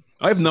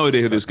 I have no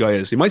idea who this guy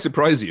is. He might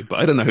surprise you, but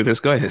I don't know who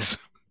this guy is.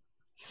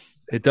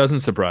 It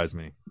doesn't surprise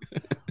me.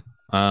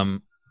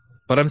 But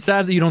I'm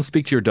sad that you don't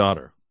speak to your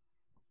daughter.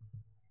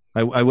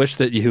 I wish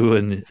that you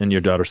and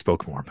your daughter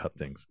spoke more about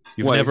things.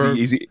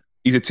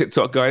 He's a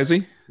TikTok guy, is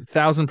he?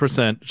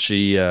 1,000%.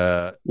 She.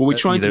 We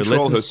try and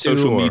control her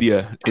social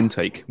media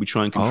intake. We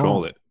try and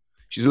control it.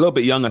 She's a little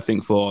bit young, I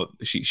think.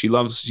 She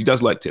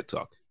does like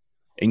TikTok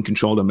in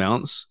controlled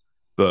amounts,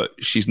 but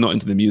she's not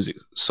into the music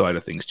side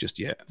of things just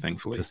yet.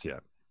 Thankfully, just yet.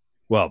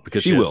 Well,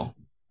 because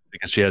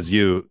she has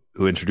you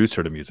who introduced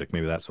her to music.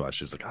 Maybe that's why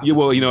she's like,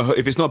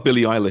 if it's not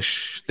Billie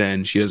Eilish,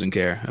 then she doesn't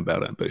care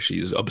about it. But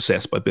she's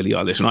obsessed by Billie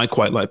Eilish, and I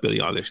quite like Billie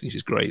Eilish. I think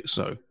she's great.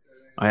 So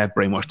I have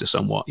brainwashed her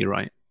somewhat. You're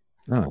right.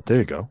 Oh, there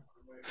you go.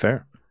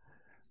 Fair.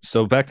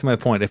 So back to my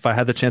point. If I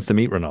had the chance to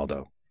meet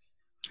Ronaldo,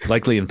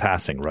 likely in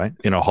passing, right,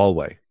 in a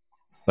hallway,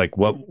 like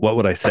what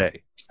would I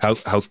say? How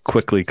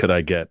quickly could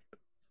I get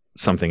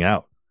something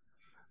out?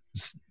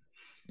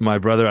 My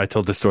brother, I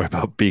told the story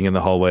about being in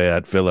the hallway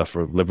at Villa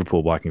for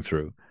Liverpool walking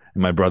through,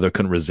 and my brother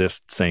couldn't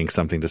resist saying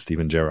something to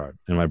Steven Gerrard,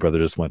 and my brother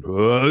just went,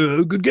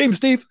 "Good game,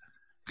 Steve,"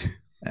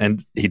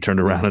 and he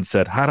turned around and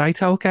said, "All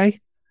right, okay."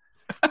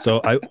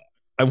 So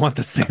I want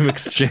the same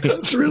exchange.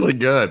 That's really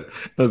good.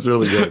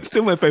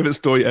 Still my favorite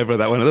story ever,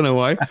 that one. I don't know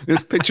why.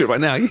 Just picture it right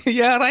now.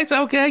 Yeah, right,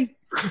 okay.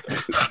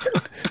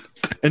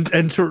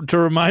 And to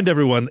remind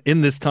everyone,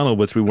 in this tunnel,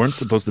 which we weren't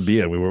supposed to be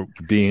in, we were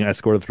being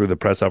escorted through the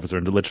press officer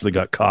and literally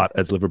got caught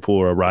as Liverpool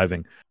were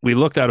arriving. We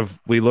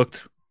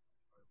looked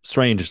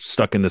strange,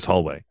 stuck in this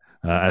hallway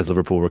as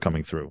Liverpool were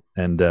coming through,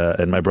 and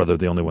my brother,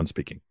 the only one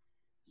speaking.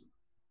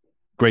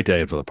 Great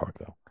day at Villa Park,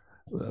 though.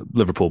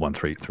 Liverpool won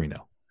 3-0.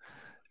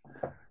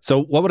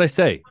 So what would I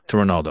say to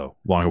Ronaldo?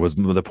 Wonger was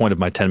the point of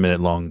my 10-minute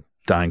long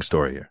dying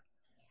story here.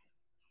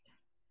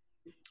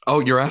 Oh,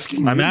 you're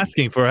asking I'm me?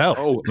 asking for help.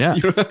 Oh, yeah.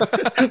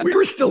 We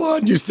were still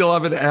on. You still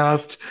haven't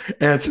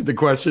answered the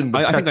question.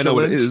 I think I know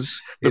what it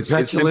is. The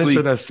petulant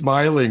and a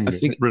smiling I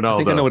think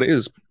Ronaldo. I know what it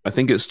is. I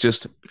think it's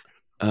just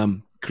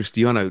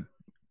Cristiano.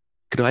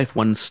 Could I have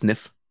one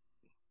sniff?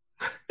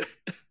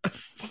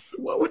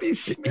 What would he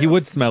smell? He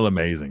would smell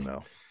amazing,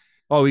 though.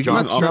 Oh, he John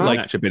must smell like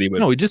match, I bet he would.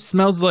 no. He just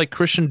smells like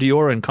Christian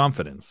Dior in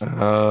confidence.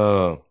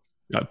 Oh,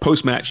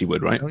 Post match, he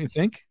would, right? Don't you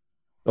think?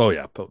 Oh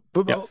yeah, but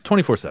Yeah.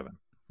 24/7.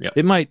 Yeah.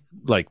 It might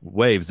like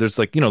waves. There's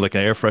like like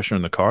an air freshener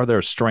in the car. There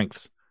are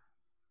strengths.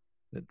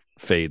 It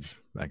fades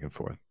back and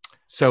forth.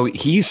 so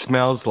he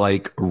smells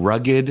like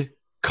rugged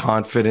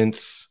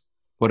confidence.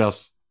 What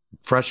else?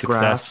 Fresh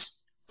grass.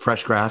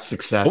 Fresh grass.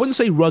 Success. I wouldn't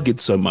say rugged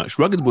so much.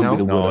 Rugged wouldn't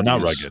be the No, word.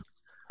 not I'd use.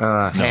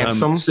 rugged.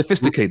 Handsome.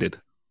 Sophisticated.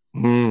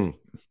 Mm.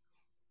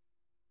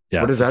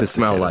 Yeah. What does that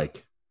smell sophisticated. like?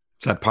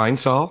 Is that pine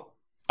sol?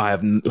 How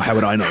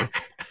would I know?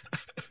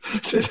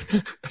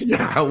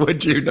 Yeah, how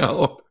would you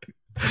know?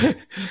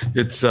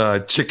 It's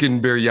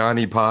chicken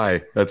biryani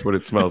pie. That's what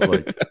it smells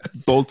like.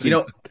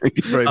 Balti. Thank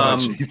you very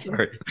much.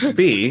 Sorry.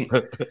 B,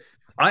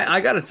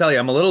 I got to tell you,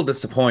 I'm a little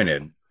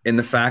disappointed in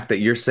the fact that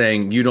you're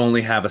saying you'd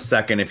only have a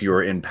second if you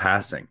were in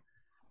passing.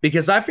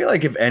 Because I feel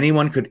like if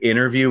anyone could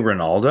interview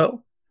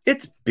Ronaldo,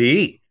 it's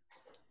B.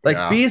 Like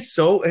Yeah. B is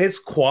his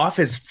coif,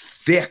 his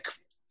thick,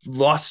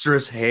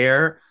 lustrous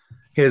hair,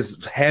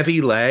 his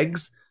heavy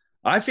legs.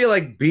 I feel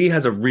like B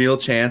has a real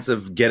chance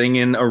of getting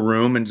in a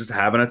room and just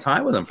having a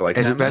time with him for like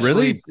 10 minutes. Especially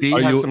Really? B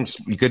Are has you-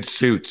 some good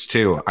suits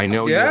too. I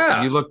know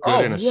Yeah. you look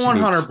good in a suit.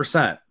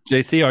 100%.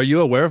 JC, are you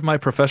aware of my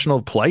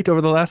professional plight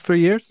over the last 3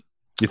 years?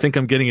 You think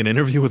I'm getting an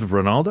interview with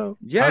Ronaldo?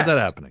 Yes. How's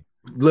that happening?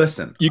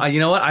 Listen, you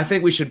know what? I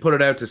think we should put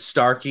it out to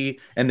Starkey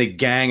and the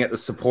gang at the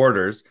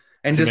supporters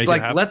and To just make it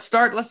like happen? let's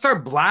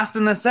start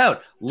blasting this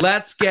out.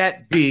 Let's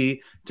get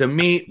B to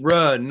meet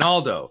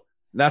Ronaldo.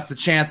 That's the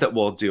chant that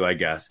we'll do, I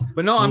guess.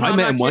 But no, I'm I not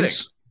met him kidding.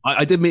 once.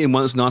 I did meet him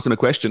once and asked him a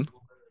question.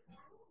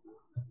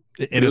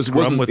 In a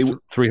scrum with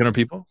 300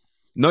 people?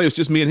 No, it was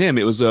just me and him.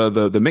 It was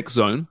the mix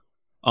zone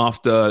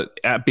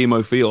at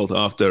BMO Field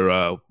after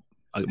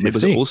maybe it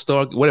was CFC.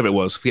 All-Star, whatever it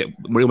was. Forget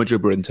Real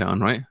Madrid were in town,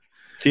 right?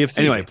 TFC.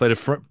 Anyway. They played a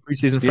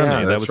preseason friendly. Yeah,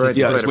 that that's was right. his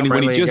Yeah, first- played a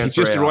when he friendly just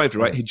against Real. arrived,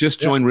 right? He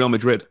just joined Real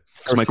Madrid.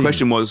 So my First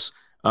question was,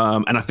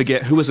 and I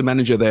forget who was the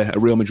manager there at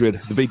Real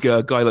Madrid. The big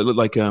guy that looked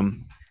like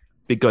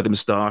big guy with the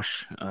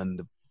moustache and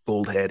the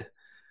bald head.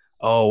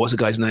 Oh, what's the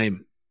guy's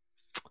name?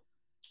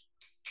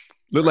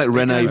 Looked like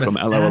Rene from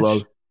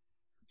LOLO.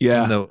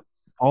 Yeah, The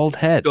bald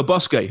head. Del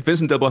Bosque,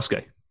 Vincent Del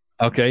Bosque.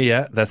 Okay,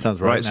 yeah, that sounds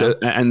right. Right. So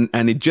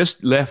and he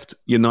just left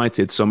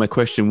United. So my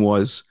question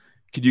was,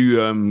 could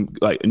you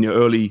like in your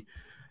early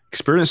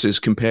experiences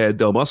compare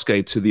Del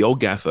Bosque to the old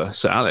gaffer,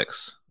 Sir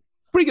Alex?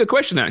 Pretty good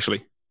question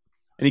actually.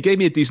 And he gave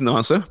me a decent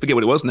answer. Forget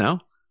what it was now.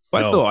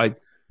 But I No. thought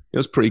it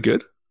was pretty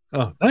good.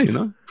 Oh, nice.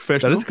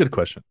 Professional. That is a good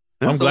question.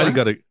 Yeah, I'm so glad I- you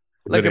got a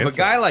Like good if answer. a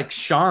guy like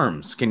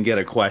Sharms can get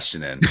a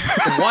question in,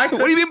 why What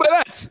do you mean by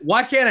that?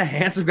 why can't a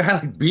handsome guy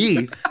like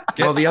B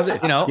get, Well, the other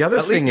at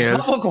thing least a is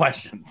couple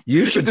questions?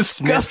 you A should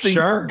disgusting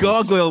sniff Sharms.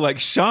 gargoyle like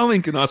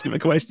Charmin can ask him a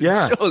question.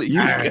 Yeah, Surely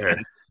you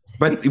can.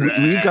 But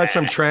we've got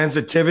some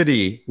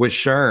transitivity with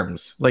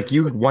Sharms. Like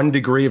you, 1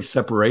 degree of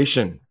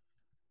separation.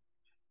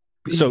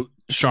 So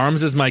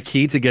Sharms is my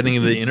key to getting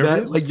in the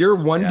interview. Like you're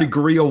 1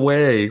 degree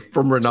away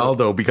from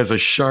Ronaldo because of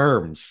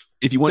Sharms.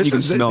 If you want, you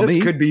can smell this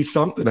me. could be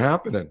something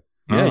happening.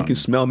 Yeah, you can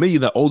smell me,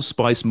 that Old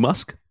Spice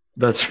musk.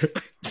 That's right.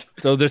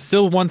 So there's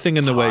still one thing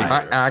in the way.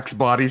 Axe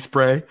body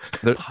spray.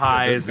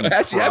 Pies and I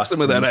actually have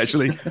some of that,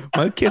 actually.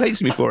 My kid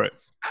hates me for it.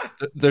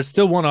 There's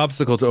still one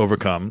obstacle to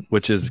overcome,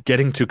 which is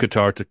getting to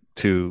Qatar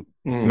to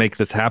make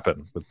this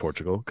happen with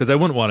Portugal. Because I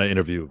wouldn't want to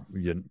interview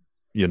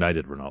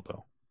United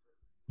Ronaldo.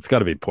 It's got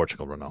to be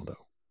Portugal Ronaldo,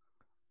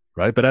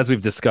 right? But as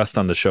we've discussed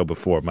on the show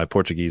before, my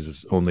Portuguese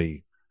is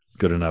only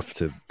good enough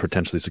to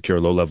potentially secure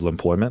low-level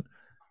employment,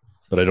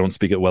 but I don't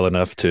speak it well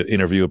enough to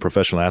interview a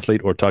professional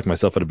athlete or talk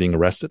myself out of being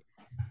arrested.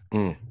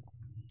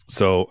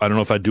 So I don't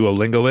know if I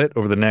Duolingo it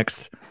over the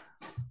next,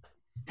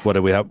 what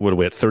are we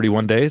at,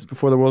 31 days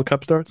before the World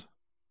Cup starts?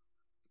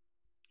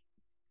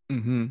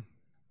 Mm-hmm.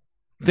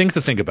 Things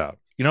to think about.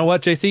 You know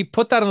what, JC?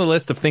 Put that on the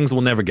list of things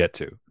we'll never get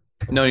to.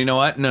 No, you know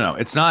what? No.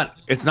 It's not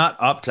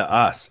up to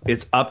us.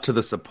 It's up to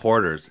the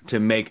supporters to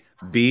make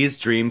B's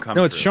dream come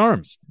true. No, it's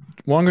Sharms.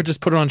 Wonger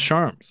just put it on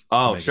Sharms.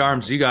 Oh,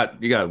 Sharms, you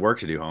got work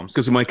to do, Holmes.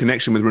 Because of my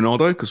connection with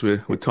Ronaldo, because we're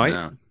tight.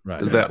 Yeah. Right.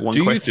 There's that one Do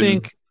you question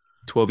think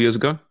 12 years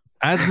ago.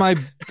 as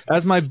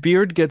my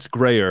beard gets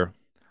grayer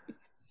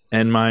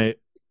and my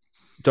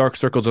dark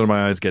circles under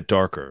my eyes get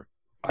darker,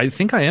 I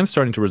think I am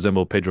starting to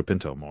resemble Pedro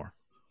Pinto more.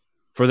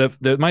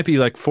 There might be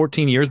like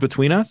 14 years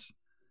between us,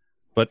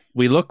 but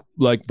we look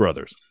like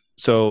brothers.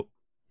 So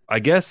I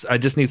guess I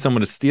just need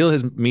someone to steal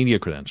his media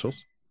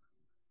credentials.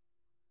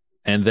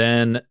 And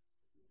then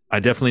I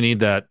definitely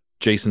need that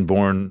Jason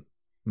Bourne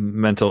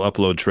mental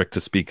upload trick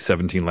to speak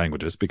 17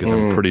 languages because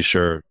I'm pretty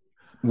sure.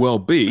 Well,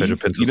 B, Pedro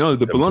Pinto's you know,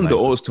 the 17 Ballon d'Or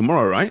languages. is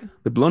tomorrow, right?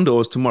 The Ballon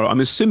d'Or is tomorrow. I'm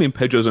assuming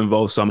Pedro's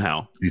involved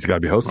somehow, He's got to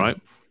be hosting. right?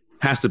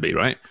 Has to be,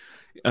 right?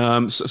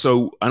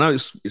 So I know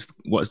it's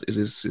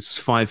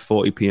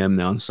 5:40 p.m.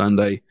 now on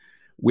Sunday.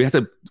 We have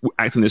to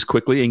act on this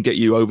quickly and get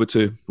you over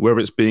to wherever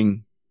it's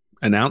being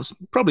announced,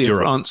 probably in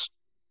France,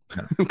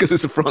 because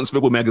it's a France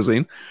football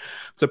magazine.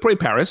 So probably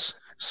Paris.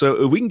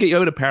 So if we can get you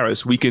over to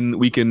Paris, we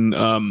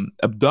can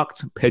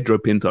abduct Pedro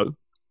Pinto.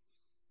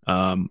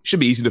 Should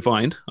be easy to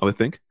find, I would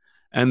think,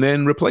 and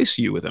then replace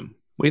you with him.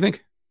 What do you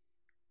think?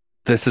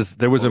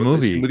 There was a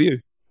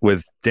movie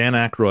with Dan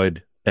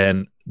Aykroyd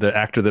and the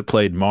actor that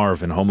played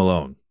Marv in Home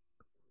Alone,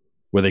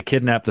 where they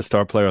kidnapped the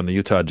star player on the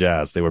Utah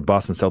Jazz. They were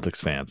Boston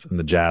Celtics fans, and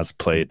the Jazz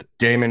played.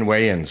 Damon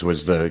Wayans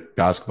was the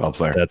basketball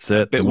player. That's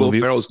it. Will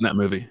Ferrell's in that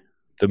movie.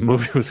 The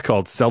movie was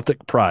called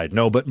Celtic Pride.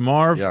 No, but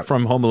Marv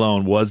from Home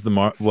Alone was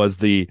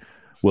the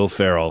Will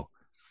Ferrell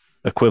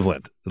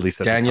equivalent, at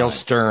least at Daniel the time.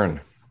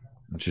 Stern.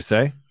 What'd you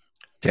say?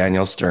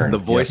 Daniel Stern. The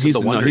voice of the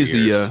Wonder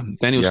Years.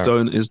 Daniel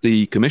Stone is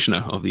the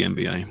commissioner of the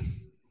NBA.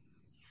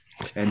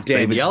 And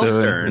Danielle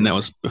Stern. And that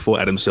was before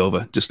Adam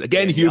Silver. Just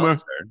again, humor.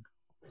 Stern.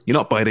 You're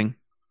not biting.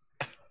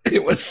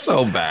 It was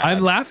so bad.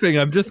 I'm laughing.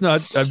 I'm just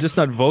not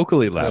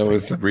vocally laughing. It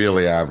was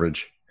really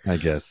average, I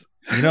guess.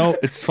 You know,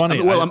 it's funny.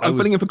 I'm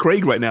filling in for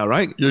Craig right now,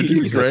 right? You're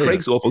doing great.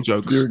 Craig's awful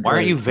jokes. Why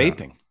aren't you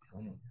vaping?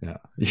 Yeah.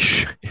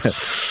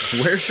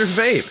 Where's your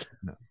vape?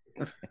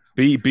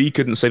 B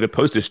couldn't save a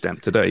postage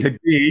stamp today. Did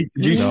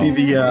you see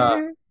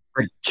the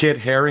Kit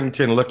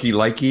Harington looky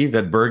likey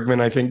that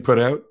Bergman I think put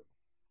out?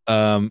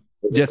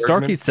 Yeah,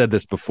 Starkey said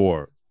this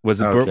before.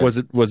 Was it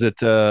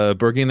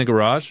Bergie in the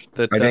Garage?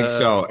 That I think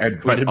so.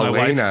 But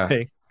Elena,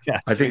 yeah,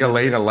 I think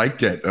Elena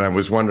liked it, and I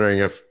was wondering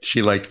if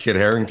she liked Kit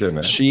Harington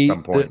at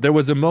some point. There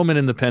was a moment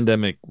in the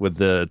pandemic with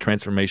the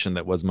transformation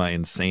that was my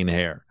insane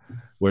hair,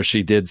 where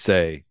she did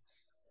say,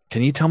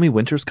 "Can you tell me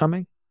winter's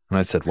coming?" And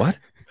I said, "What?"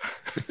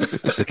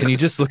 She said, "Can you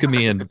just look at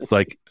me and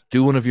like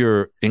do one of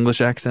your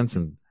English accents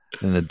and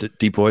in a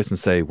deep voice and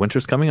say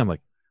winter's coming?" I'm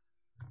like,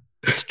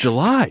 "It's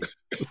July.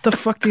 What the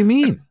fuck do you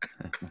mean?"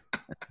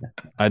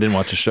 I didn't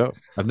watch the show.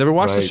 I've never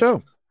watched the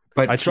show.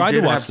 But I tried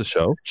to watch the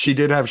show. She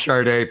did have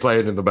Sade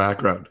playing in the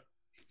background,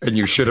 and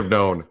you should have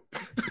known.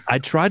 I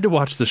tried to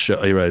watch the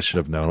show. You're right, I should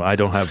have known. I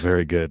don't have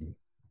very good.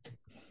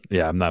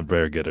 Yeah, I'm not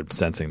very good at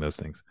sensing those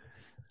things.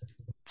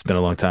 It's been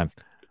a long time.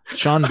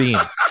 Sean Bean.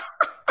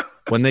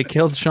 When they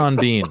killed Sean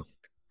Bean,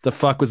 the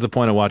fuck was the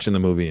point of watching the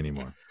movie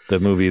anymore?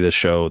 The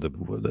show, the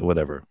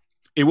whatever.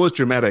 It was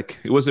dramatic.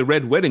 It was the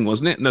Red Wedding,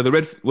 wasn't it? No,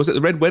 was it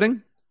the Red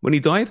Wedding when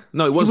he died?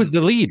 No, it wasn't. He was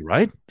the lead,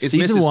 right? His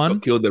Season missus 1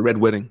 got killed the Red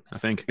Wedding, I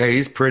think. Yeah,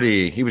 he's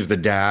pretty. He was the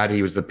dad.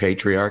 He was the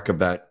patriarch of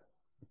that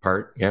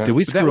part. Yeah. Did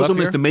we that was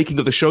almost the making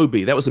of the show,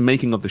 B. That was the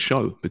making of the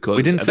show because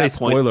we didn't at say that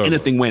point, spoiler.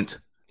 Anything went.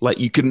 Like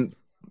you couldn't,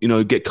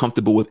 get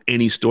comfortable with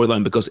any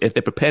storyline because if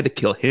they're prepared to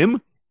kill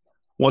him,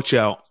 watch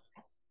out.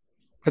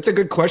 That's a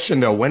good question,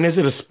 though. When is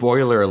it a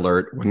spoiler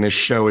alert when this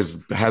show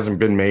hasn't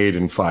been made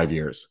in 5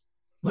 years?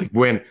 Like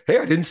when, hey,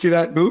 I didn't see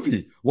that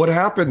movie. What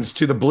happens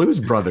to the Blues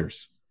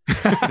Brothers?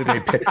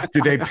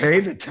 Did they pay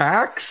the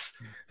tax?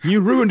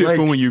 You ruined it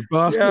for me, you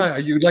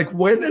bastard. Yeah,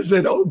 when is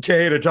it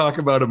okay to talk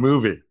about a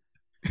movie?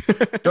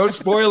 Don't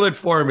spoil it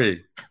for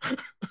me.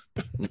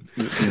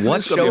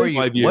 What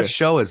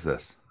show is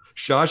this?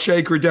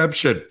 Shawshank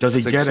Redemption. Does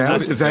he get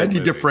out? Does Andy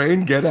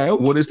Dufresne get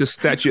out? What is the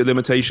statute of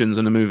limitations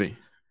in the movie?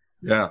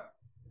 Yeah.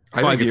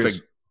 5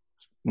 years.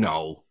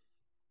 No.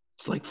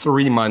 It's like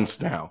 3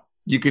 months now.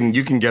 You can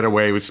get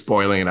away with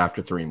spoiling it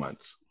after 3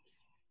 months.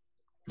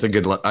 It's a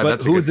good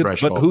that's a good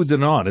threshold. But who's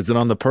it on? Is it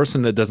on the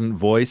person that doesn't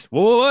voice?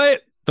 Wait,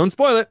 don't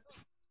spoil it.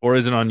 Or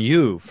is it on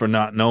you for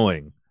not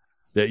knowing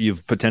that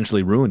you've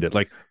potentially ruined it?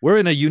 Like we're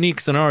in a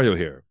unique scenario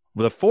here.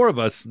 The four of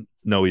us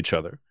know each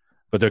other,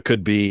 but there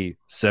could be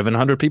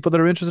 700 people that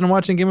are interested in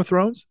watching Game of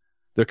Thrones.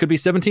 There could be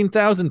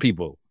 17,000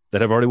 people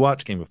that have already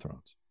watched Game of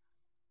Thrones.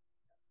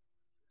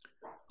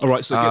 All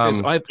right, so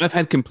get this. I've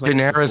had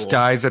complaints. Daenerys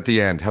dies at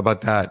the end. How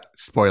about that?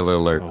 Spoiler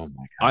alert. Oh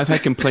my God. I've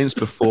had complaints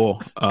before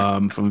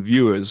from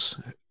viewers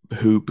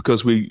who,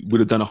 because we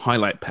would have done a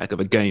highlight pack of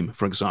a game,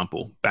 for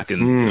example, back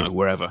in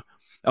wherever.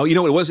 Oh, you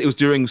know what it was? It was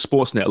during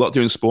Sportsnet, a lot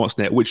during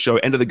Sportsnet, which show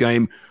end of the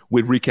game,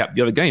 we'd recap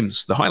the other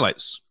games, the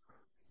highlights,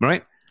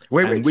 right?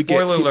 Wait,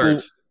 spoiler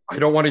alert. I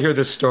don't want to hear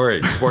this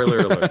story. Spoiler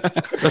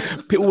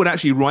alert. People would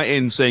actually write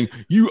in saying,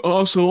 "You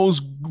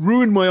assholes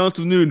ruined my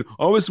afternoon.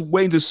 I was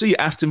waiting to see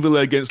Aston Villa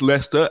against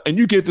Leicester, and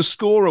you gave the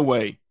score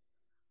away."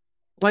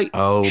 Like,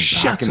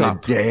 back in the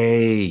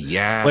day,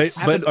 yeah. Wait,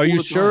 but are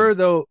you sure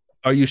though?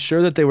 Are you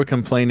sure that they were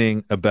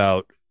complaining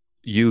about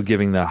you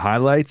giving the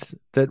highlights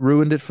that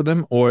ruined it for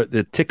them, or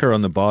the ticker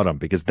on the bottom?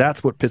 Because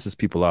that's what pisses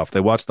people off.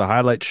 They watch the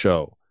highlight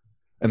show,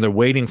 and they're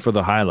waiting for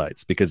the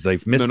highlights because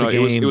they've missed the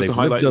game. It was the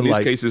highlight. In these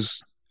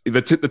cases,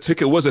 the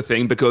ticker was a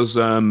thing because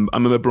I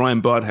remember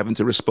Brian Budd having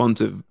to respond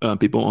to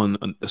people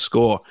on the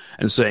score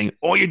and saying,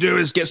 all you do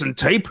is get some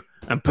tape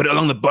and put it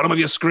along the bottom of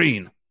your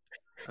screen,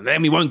 and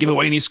then we won't give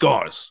away any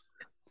scores.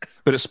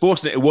 But at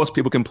Sportsnet, it was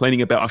people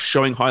complaining about us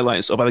showing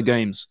highlights of other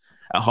games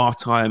at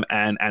halftime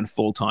and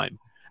full time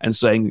and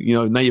saying,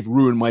 now you've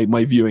ruined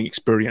my viewing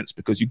experience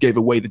because you gave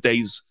away the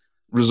day's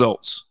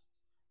results.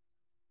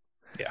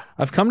 Yeah.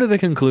 I've come to the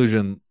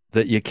conclusion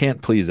that you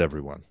can't please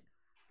everyone.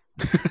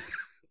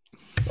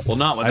 Well,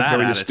 not with that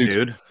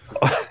attitude.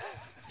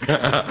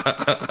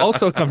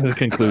 Also come to the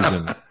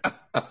conclusion,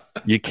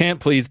 you can't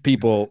please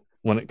people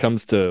when it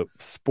comes to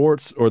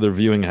sports or their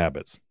viewing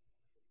habits.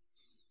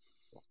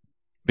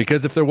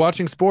 Because if they're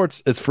watching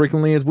sports as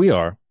frequently as we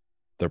are,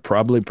 they're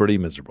probably pretty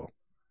miserable.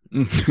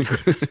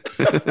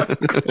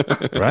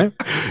 Right?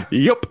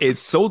 Yep,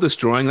 it's soul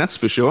destroying, that's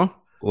for sure.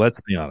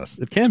 Let's be honest.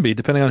 It can be,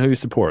 depending on who you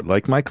support,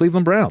 like my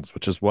Cleveland Browns,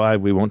 which is why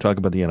we won't talk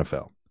about the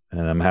NFL.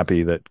 And I'm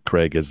happy that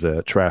Craig has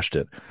trashed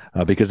it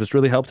because it's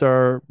really helped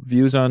our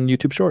views on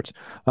YouTube Shorts.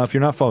 If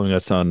you're not following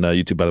us on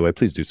YouTube, by the way,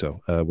 please do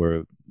so.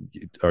 Our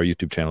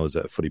YouTube channel is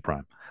at Footy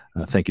Prime.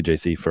 Thank you,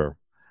 JC, for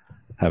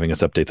having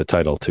us update the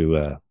title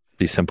to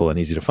be simple and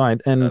easy to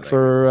find, and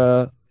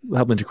for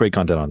helping to create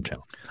content on the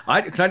channel.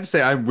 Can I just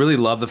say I really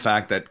love the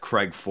fact that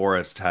Craig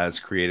Forrest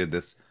has created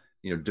this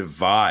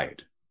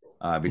divide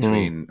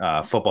between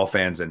football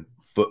fans and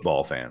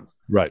football fans,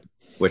 right?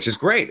 Which is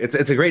great.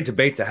 It's a great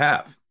debate to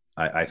have.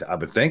 I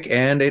would think,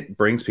 and it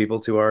brings people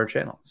to our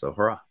channel. So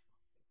hurrah!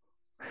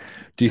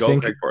 Do you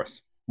think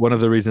one of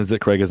the reasons that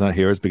Craig is not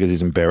here is because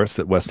he's embarrassed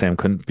that West Ham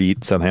couldn't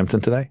beat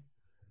Southampton today?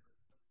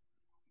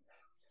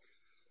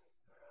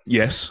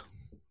 Yes,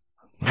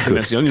 I think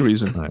that's the only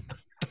reason. Right.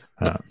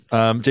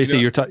 JC,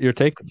 your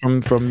take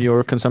from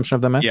your consumption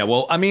of them, man? Yeah,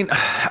 well, I mean,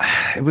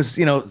 it was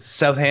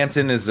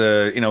Southampton is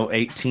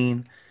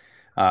 18.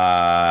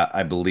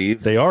 I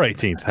believe they are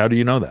 18th. How do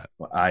you know that?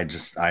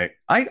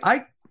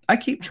 I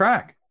keep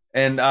track.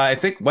 And I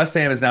think West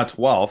Ham is now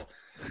 12th.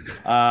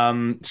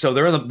 So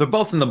they're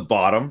both in the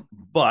bottom,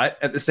 but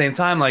at the same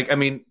time,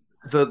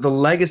 the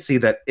legacy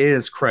that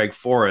is Craig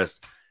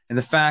Forrest and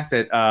the fact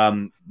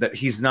that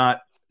he's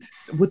not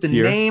with the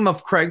name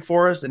of Craig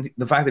Forrest and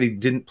the fact that he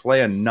didn't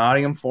play a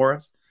Nottingham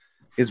Forest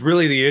is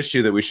really the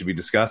issue that we should be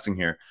discussing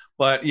here.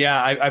 But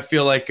yeah, I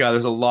feel like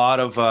there's a lot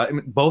of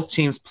both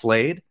teams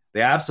played.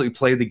 They absolutely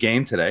played the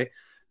game today.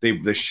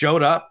 They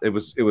showed up. It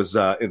was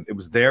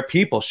their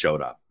people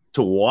showed up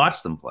to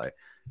watch them play.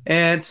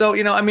 And so,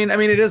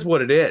 it is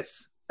what it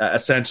is,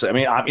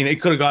 essentially. I mean,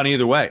 it could have gone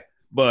either way,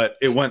 but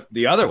it went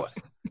the other way.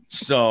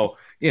 So,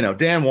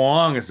 Dan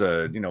Wong is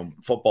a,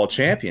 football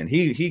champion.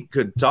 He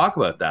could talk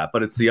about that,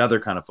 but it's the other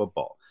kind of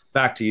football.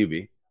 Back to you,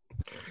 B.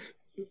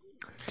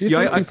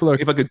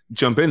 If I could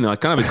jump in, I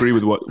kind of agree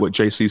with what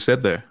JC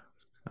said there.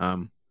 I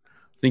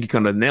think he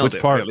kind of nailed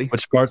it. Really.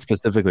 Which part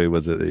specifically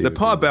was it? The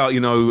part about,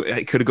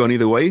 it could have gone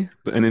either way,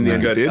 but in the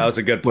end it did. That was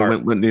a good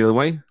part. Went the other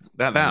way.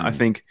 That I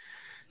think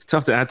it's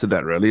tough to add to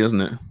that, really, isn't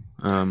it?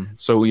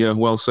 So yeah,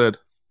 well said.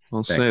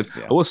 Well Thanks,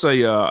 said. yeah. I will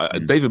say,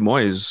 David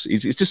Moyes,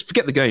 he's just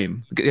forget the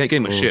game. The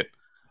game was shit.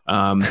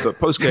 But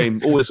post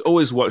game,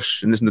 always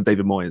watch and listen to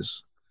David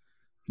Moyes.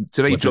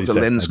 Today he dropped a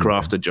lens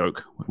crafter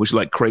joke, which is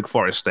like Craig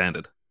Forrest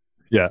standard.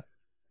 Yeah.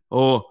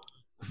 Oh,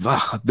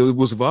 there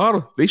was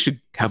VAR. They should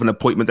have an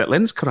appointment at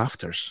lens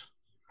crafters.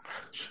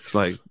 It's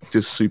like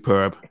just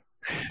superb.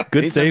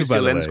 Good save by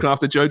the way. Lens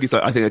crafter joke. He's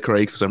like, I think of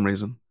Craig for some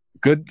reason.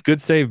 Good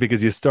save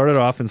because you started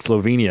off in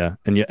Slovenia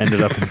and you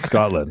ended up in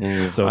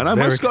Scotland. So I know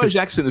my Scottish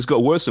accent has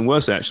got worse and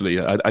worse. Actually,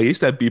 I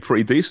used to be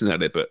pretty decent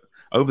at it, but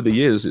over the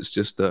years, it's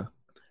just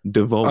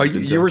devolved.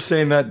 You were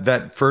saying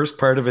that first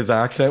part of his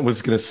accent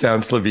was going to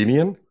sound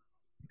Slovenian.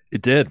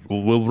 It did.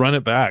 We'll run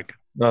it back.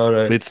 All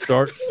right. It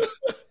starts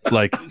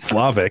like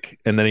Slavic,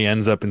 and then he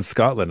ends up in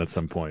Scotland at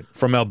some point.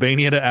 From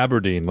Albania to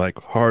Aberdeen, like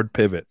hard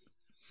pivot.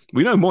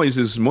 We know Moyes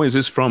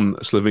is from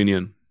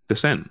Slovenian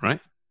descent, right?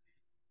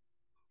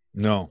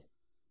 No,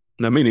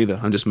 me neither.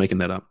 I'm just making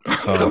that up.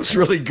 That was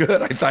really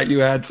good. I thought you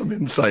had some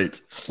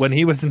insight. When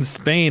he was in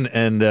Spain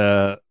and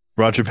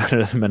Roger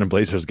Bennett and Men in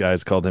Blazers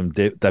guys called him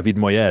David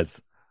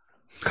Moyes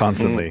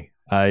constantly.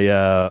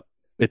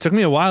 It took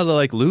me a while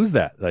to lose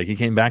that. Like he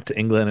came back to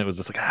England and it was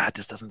just like, it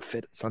just doesn't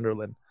fit at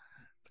Sunderland.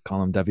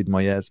 Call him David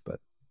Moyes, but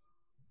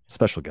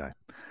special guy.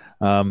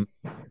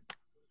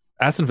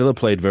 Aston Villa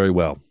played very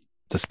well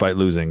despite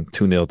losing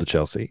 2-0 to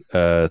Chelsea.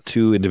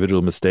 2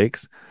 individual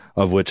mistakes,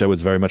 of which I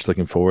was very much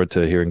looking forward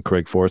to hearing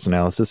Craig Forrest's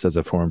analysis as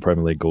a former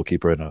Premier League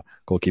goalkeeper and a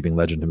goalkeeping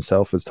legend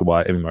himself as to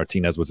why Emi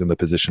Martinez was in the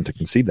position to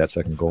concede that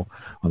second goal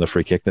on the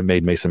free kick that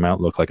made Mason Mount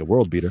look like a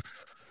world beater.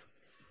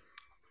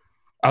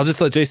 I'll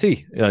just let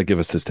JC give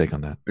us his take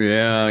on that.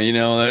 Yeah,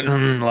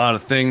 a lot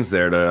of things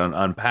there to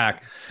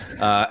unpack.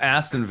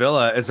 Aston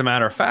Villa, as a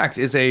matter of fact,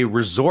 is a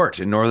resort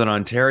in Northern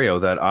Ontario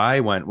that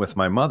I went with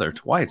my mother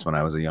twice when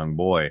I was a young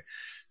boy.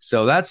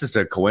 So that's just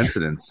a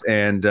coincidence.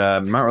 And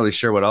I'm not really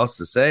sure what else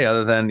to say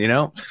other than,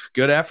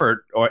 good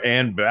effort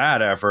and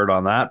bad effort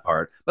on that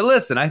part. But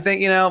listen, I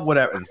think,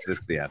 whatever.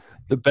 It's the end.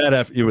 The bad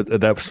effort,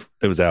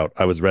 it was out.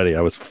 I was ready.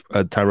 I was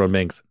Tyrone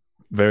Mings.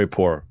 Very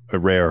poor, a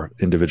rare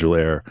individual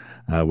error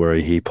where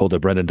he pulled a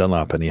Brendan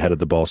Dunlop and he headed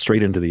the ball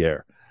straight into the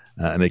air.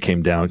 And they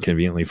came down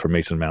conveniently for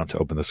Mason Mount to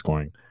open the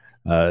scoring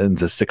in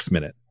the 6th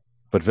minute.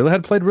 But Villa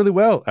had played really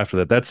well after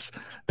that.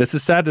 This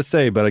is sad to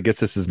say, but I guess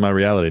this is my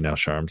reality now,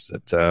 Sharms.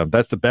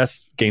 That's the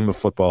best game of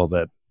football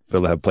that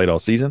Villa have played all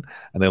season.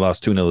 And they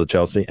lost 2-0 to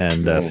Chelsea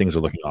and things are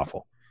looking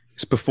awful.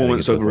 It's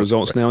performance over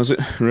results now, is it?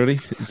 Really?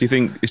 Do you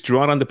think is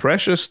Gerrard under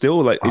pressure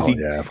still? Like,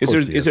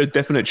 is there a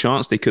definite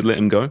chance they could let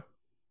him go?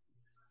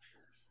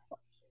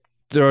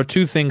 There are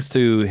two things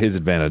to his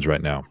advantage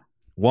right now.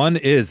 One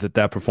is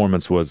that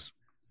performance was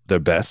their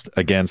best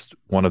against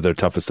one of their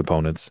toughest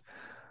opponents,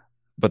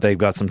 but they've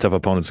got some tough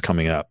opponents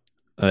coming up.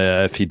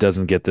 If he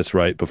doesn't get this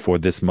right before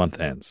this month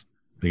ends,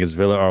 because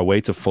Villa are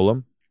away to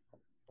Fulham,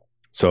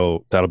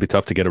 so that'll be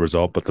tough to get a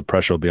result. But the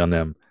pressure will be on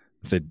them.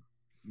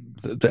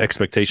 The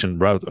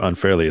expectation,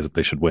 unfairly, is that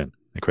they should win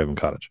at Craven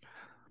Cottage,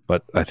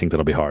 but I think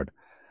that'll be hard.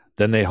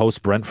 Then they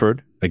host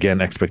Brentford. Again,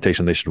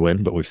 expectation they should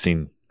win, but we've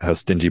seen how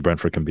stingy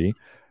Brentford can be.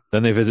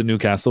 Then they visit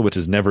Newcastle, which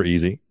is never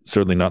easy.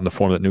 Certainly not in the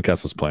form that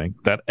Newcastle's playing.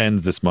 That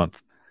ends this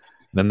month.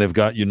 Then they've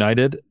got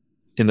United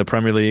in the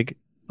Premier League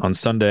on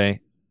Sunday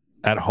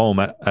at home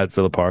at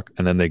Villa Park,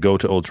 and then they go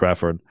to Old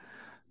Trafford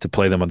to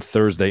play them on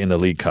Thursday in the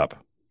League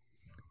Cup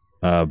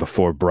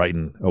before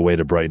Brighton, away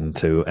to Brighton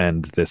to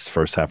end this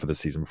first half of the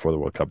season before the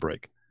World Cup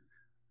break.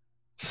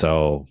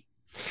 So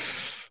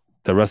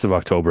the rest of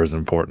October is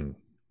important.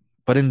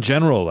 But in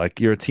general, like,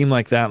 you're a team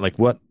like that, like,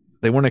 what?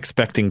 They weren't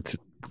expecting to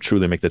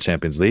truly make the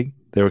Champions League.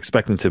 They were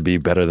expecting to be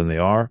better than they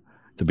are,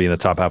 to be in the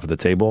top half of the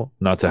table,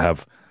 not to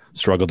have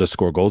struggled to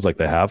score goals like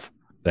they have.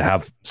 They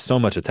have so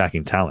much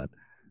attacking talent.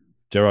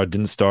 Gerrard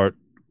didn't start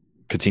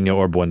Coutinho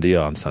or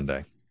Buendia on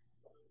Sunday.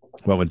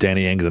 Went with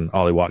Danny Ings and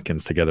Ollie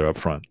Watkins together up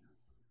front.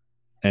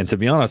 And to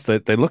be honest,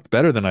 they looked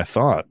better than I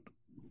thought.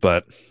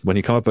 But when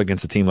you come up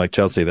against a team like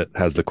Chelsea that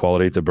has the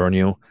quality to burn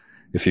you,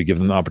 if you give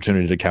them the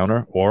opportunity to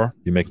counter or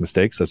you make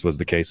mistakes, as was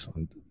the case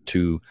on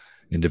two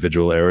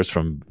individual errors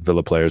from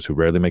Villa players who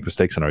rarely make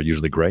mistakes and are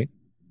usually great.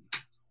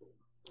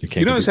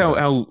 You notice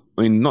how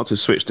I mean, not to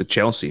switch to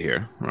Chelsea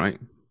here, right?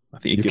 I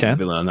think you give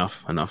Villa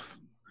enough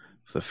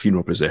for the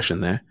funeral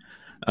procession there.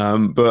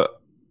 But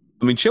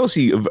I mean,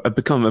 Chelsea have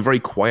become a very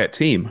quiet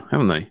team,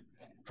 haven't they?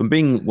 From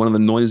being one of the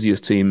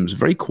noisiest teams,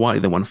 very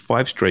quiet. They won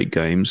 5 straight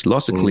games,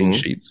 lots of clean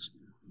sheets,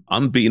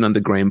 unbeaten under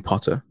Graham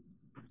Potter.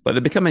 Like,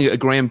 they're becoming a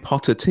Graham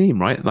Potter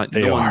team, right? Like,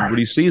 no one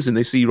really sees them.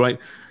 You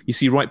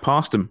see right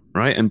past them,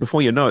 right? And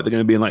before you know it, they're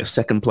going to be in like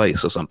second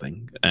place or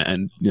something,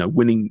 and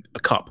winning a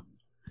cup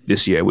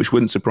this year, which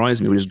wouldn't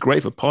surprise me. Which is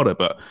great for Potter,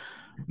 but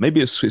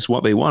maybe it's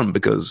what they want,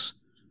 because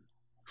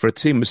for a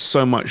team with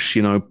so much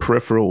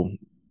peripheral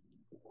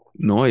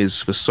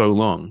noise for so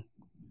long,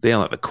 they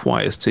are like the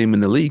quietest team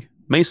in the league.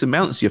 Mason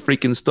Mount's your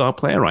freaking star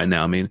player right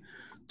now. I mean,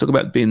 talk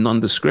about being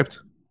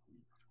nondescript.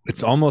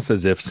 It's almost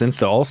as if since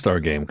the All-Star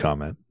game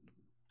comment,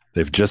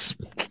 they've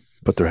just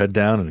put their head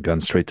down and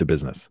gone straight to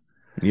business.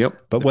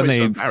 Yep. But when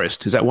they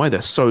embarrassed, is that why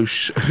they're so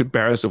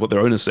embarrassed of what their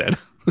owner said?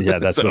 Yeah,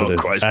 that's what it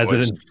is. Christ,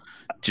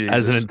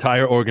 as an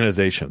entire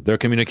organization, their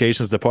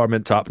communications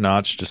department, top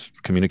notch,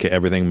 just communicate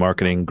everything,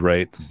 marketing,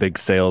 great, big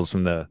sales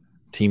from the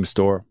team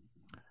store.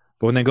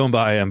 But when they go and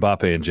buy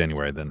Mbappe in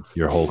January, then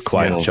your whole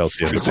quiet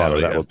Chelsea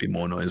that would be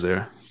more noise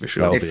there for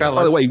sure. Hey, fellas,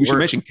 by the way, we should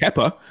mention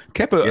Kepa.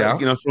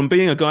 Kepa, from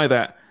being a guy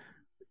that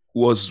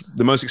was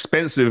the most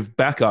expensive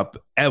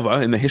backup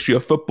ever in the history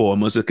of football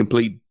and was a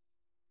complete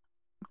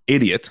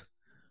idiot.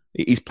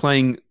 He's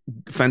playing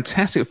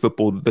fantastic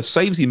football. The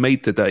saves he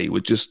made today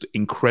were just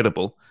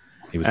incredible.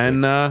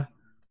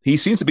 He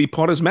seems to be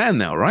Potter's man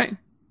now, right?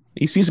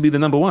 He seems to be the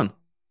number one.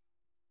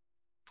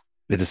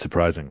 It is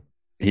surprising.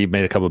 He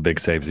made a couple of big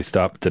saves. He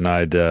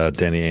denied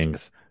Danny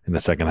Ings in the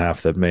second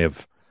half that may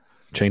have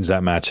changed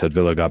that match had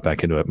Villa got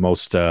back into it.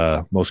 Most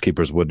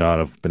keepers would not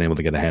have been able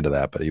to get a hand of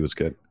that, but he was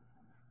good.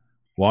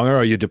 Wonger,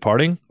 are you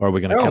departing, or are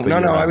we going to?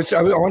 No. I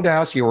wanted to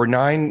ask you. We're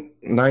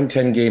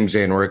 9-10 games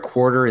in. We're a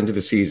quarter into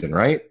the season,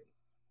 right?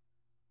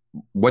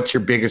 What's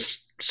your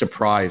biggest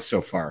surprise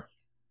so far?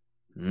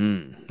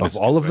 Of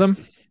all of them?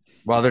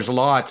 Well, there's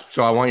lots,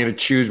 so I want you to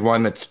choose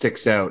one that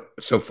sticks out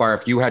so far.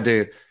 If you had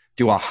to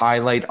do a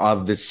highlight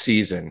of this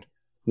season,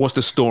 what's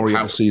the story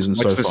of the season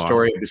so far? What's the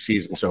story of the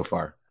season so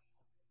far?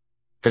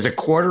 Because a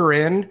quarter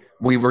in,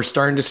 we were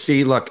starting to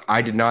see, look,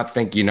 I did not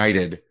think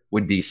United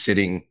would be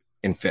sitting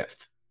in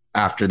 5th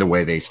after the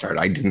way they started.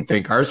 I didn't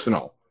think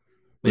Arsenal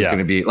was going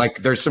to be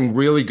like, there's some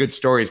really good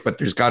stories, but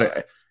there's got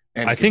to.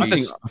 I think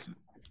the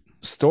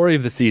story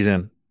of the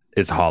season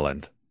is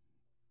Haaland.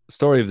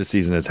 Story of the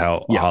season is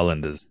how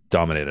Haaland is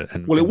dominated.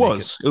 It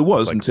was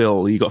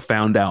until he got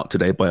found out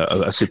today by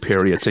a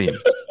superior team.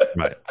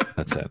 Right.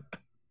 That's it.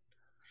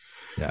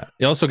 Yeah.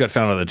 He also got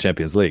found out in the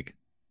Champions League.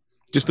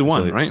 Just the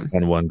one, right?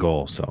 One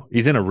goal. So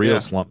he's in a real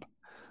slump.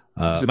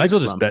 Might as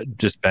well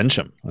just bench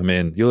him. I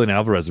mean, Julian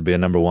Alvarez would be a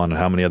number one. And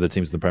how many other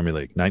teams in the Premier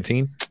League?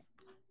 19?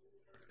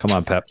 Come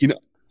on, Pep.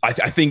 I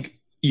think,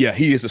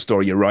 he is a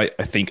story. You're right.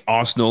 I think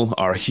Arsenal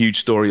are a huge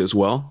story as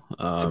well.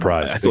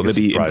 Surprise. I thought they'd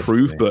be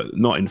improved, but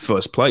not in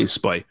first place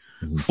by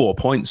 4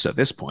 points at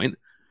this point.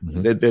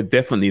 They're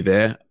definitely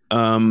there.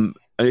 And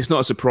it's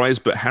not a surprise,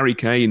 but Harry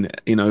Kane,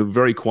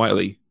 very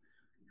quietly,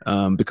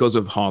 because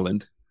of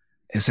Haaland,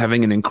 is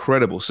having an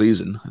incredible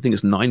season. I think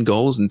it's 9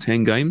 goals in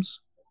 10 games.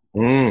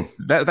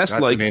 That's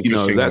like,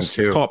 that's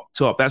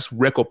top. That's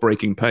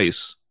record-breaking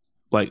pace.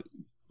 Like,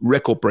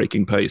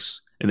 record-breaking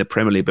pace in the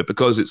Premier League. But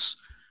because it's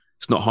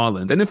It's not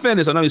Haaland. And in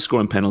fairness, I know he's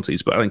scoring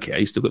penalties, but I don't care.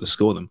 He's still got to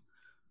score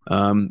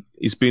them.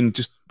 He's been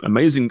just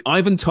amazing.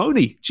 Ivan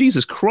Toney,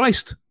 Jesus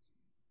Christ.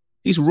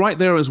 He's right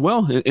there as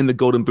well in the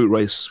golden boot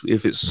race,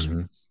 if it's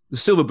the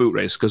silver boot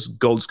race, because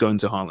gold's going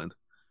to Haaland.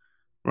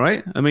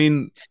 Right? I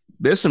mean,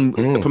 there's some,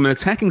 from an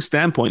attacking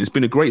standpoint, it's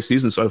been a great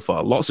season so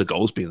far. Lots of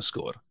goals being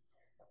scored.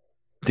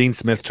 Dean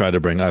Smith tried to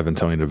bring Ivan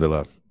Toney to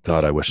Villa.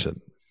 God, I wish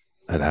it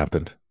had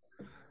happened.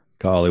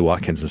 Got Ollie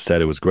Watkins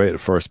instead. It was great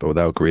at first, but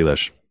without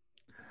Grealish,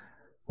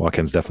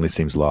 Watkins definitely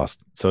seems lost.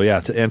 So yeah,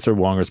 to answer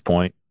Wonger's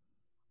point,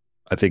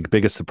 I think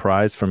biggest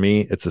surprise for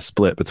me, it's a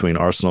split between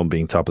Arsenal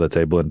being top of the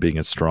table and being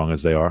as strong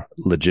as they are,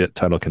 legit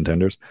title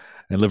contenders,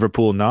 and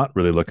Liverpool not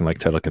really looking like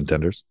title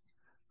contenders.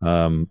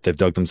 They've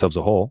dug themselves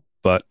a hole,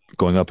 but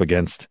going up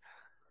against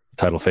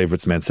title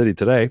favorites Man City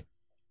today,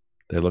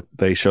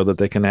 they show that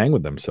they can hang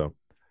with them. So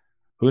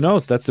who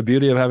knows? That's the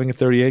beauty of having a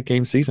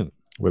 38-game season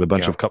with a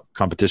bunch of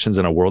competitions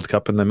and a World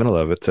Cup in the middle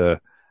of it to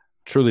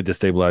truly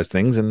destabilize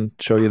things and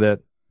show you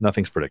that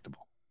nothing's predictable.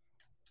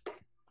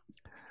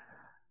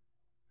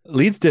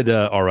 Leeds did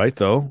all right,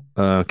 though,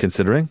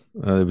 considering.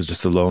 It was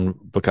just a lone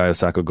Bukayo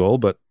Saka goal,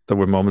 but there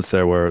were moments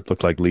there where it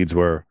looked like Leeds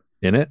were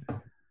in it.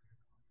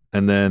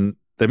 And then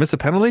they missed a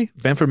penalty.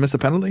 Bamford missed a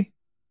penalty.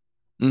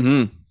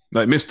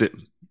 They missed it.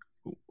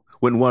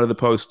 Went wide of the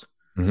post.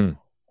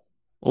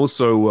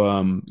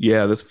 Also,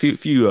 there's a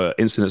few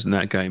incidents in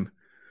that game.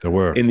 There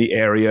were. In the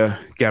area,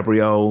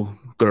 Gabriel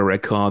got a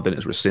red card, then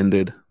it's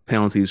rescinded.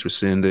 Penalties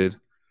rescinded.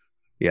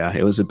 Yeah,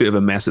 it was a bit of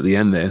a mess at the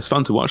end there. It's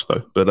fun to watch,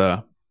 though.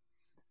 But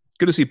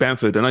good to see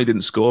Bamford. I know he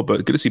didn't score,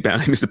 but good to see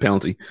Bamford. He missed a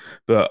penalty.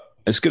 But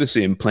it's good to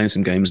see him playing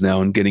some games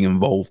now and getting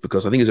involved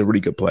because I think he's a really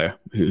good player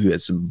who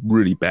had some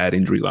really bad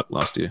injury luck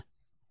last year.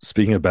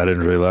 Speaking of bad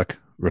injury luck,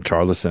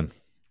 Richarlison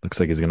looks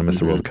like he's going to miss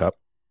the World Cup.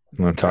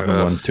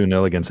 Tottenham won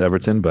 2-0 against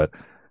Everton, but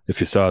if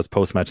you saw his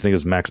post-match, I think it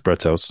was Max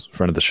Bretos,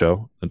 friend of the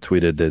show, and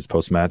tweeted his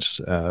post-match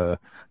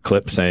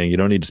clip saying, you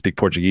don't need to speak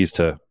Portuguese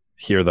to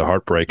hear the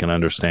heartbreak and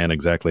understand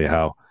exactly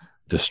how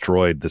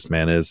destroyed this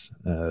man is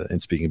in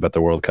speaking about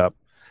the World Cup.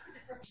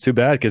 It's too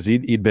bad because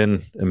he'd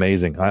been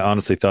amazing. I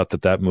honestly thought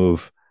that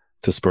move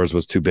to Spurs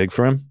was too big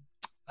for him,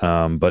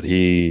 but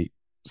he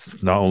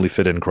not only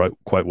fit in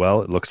quite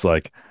well, it looks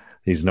like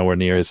he's nowhere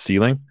near his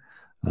ceiling,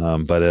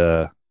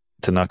 but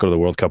to not go to the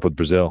World Cup with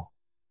Brazil,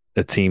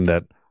 a team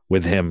that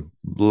with him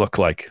look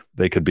like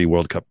they could be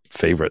World Cup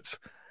favorites.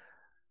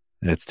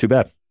 And it's too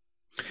bad.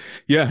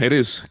 Yeah, it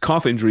is.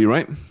 Calf injury,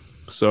 right?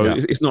 So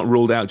it's not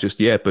ruled out just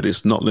yet, but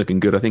it's not looking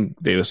good. I think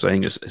they were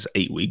saying it's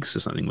 8 weeks or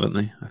something, weren't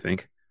they? I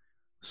think.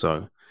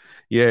 So,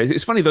 yeah,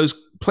 it's funny. Those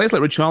players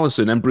like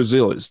Richarlison and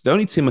Brazil, it's the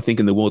only team I think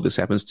in the world this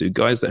happens to.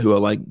 Guys who are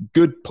like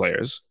good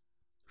players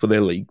for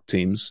their league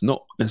teams,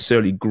 not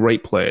necessarily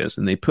great players,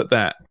 and they put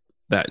that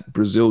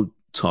Brazil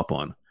top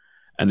on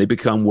and they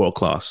become world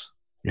class.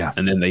 Yeah.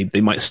 And then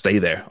they might stay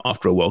there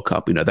after a World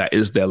Cup. You know, that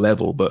is their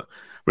level. But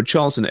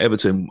Richarlison at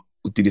Everton,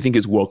 did you think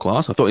it's world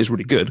class? I thought he was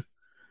really good.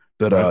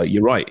 But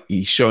you're right.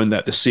 He's shown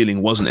that the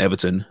ceiling wasn't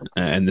Everton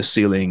and the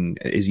ceiling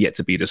is yet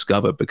to be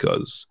discovered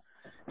because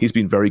he's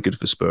been very good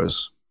for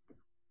Spurs.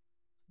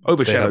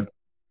 Overshadowed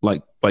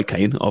by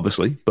Kane,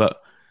 obviously. But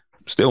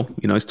still,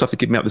 you know, it's tough to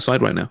keep him out the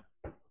side right now.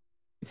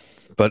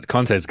 But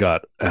Conte's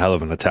got a hell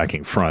of an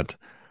attacking front.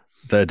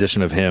 The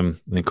addition of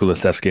him and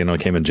Kulusevski, I know,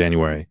 came in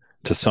January,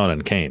 to Son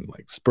and Kane,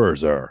 like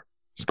Spurs are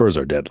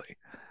deadly.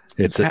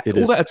 It is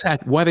that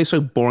attack. Why are they so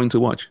boring to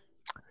watch?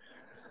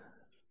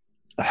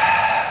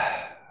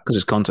 Because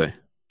it's Conte.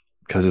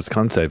 Because it's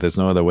Conte. There's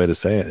no other way to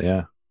say it.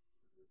 Yeah,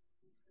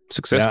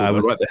 successful. Yeah,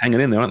 they're hanging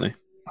in there, aren't they?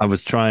 I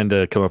was trying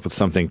to come up with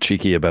something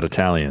cheeky about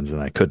Italians,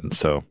 and I couldn't.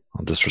 So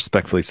I'll just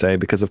respectfully say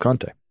because of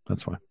Conte.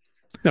 That's why.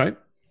 All right,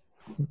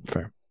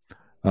 fair.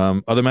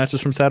 Other matches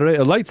from Saturday.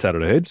 A light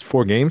Saturday. It's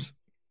 4 games,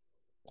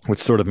 which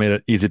sort of made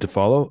it easy to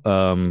follow.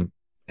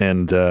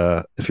 And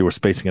if you were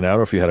spacing it out,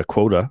 or if you had a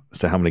quota as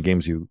to how many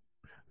games you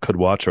could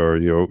watch, or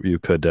your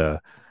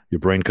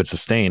brain could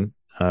sustain,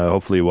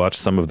 hopefully you watched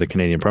some of the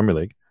Canadian Premier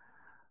League.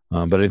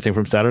 But anything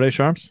from Saturday,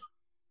 Sharms?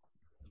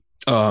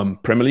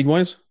 Premier League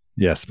wise?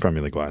 Yes,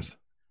 Premier League wise.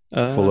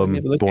 Fulham,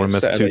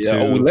 Bournemouth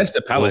 2-2. Leicester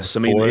Palace. I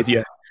mean,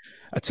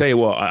 I tell you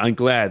what, I'm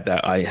glad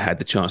that I had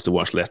the chance to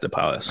watch Leicester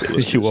Palace.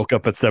 You woke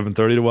up at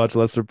 7:30 to watch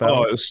Leicester Palace?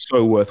 Oh, it was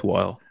so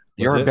worthwhile.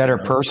 You're a better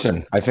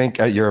person. I think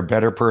you're a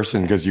better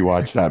person because you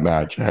watched that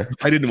match.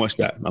 I didn't watch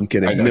that. I'm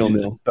kidding.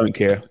 0-0. Don't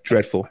care.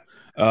 Dreadful.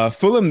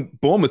 Fulham,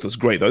 Bournemouth was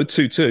great, though.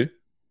 2-2.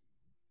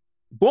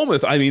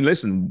 Bournemouth, I mean,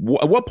 listen,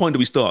 at what point do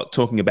we start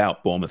talking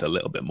about Bournemouth a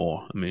little bit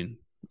more? I mean,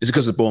 it's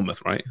because of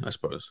Bournemouth, right? I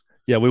suppose.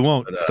 Yeah, we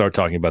won't start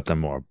talking about them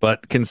more.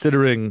 But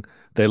considering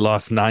they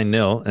lost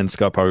 9-0 and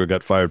Scott Parker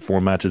got fired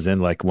 4 matches in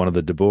like one of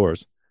the De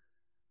Boers,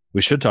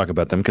 we should talk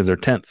about them because they're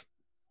 10th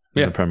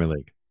in the Premier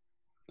League.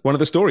 One of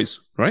the stories,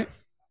 right?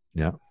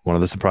 Yeah, one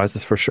of the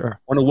surprises for sure.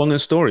 One of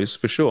Wonga's stories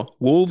for sure.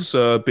 Wolves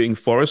beating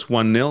Forest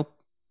 1-0.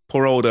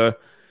 Poor old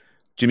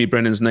Jimmy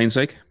Brennan's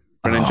namesake,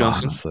 Brennan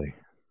Johnson. Honestly.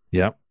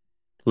 Yeah.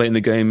 Late in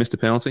the game, missed a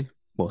penalty.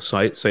 Well,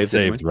 saved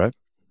anyway. Right?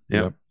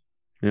 Yeah.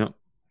 Yeah.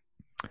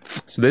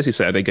 So there's your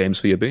Saturday games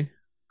for you, B.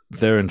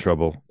 they're in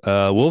trouble.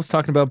 Wolves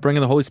talking about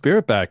bringing the Holy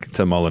Spirit back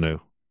to Molineux.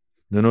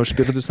 Nuno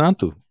Espírito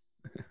Santo.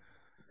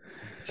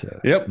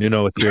 Yep.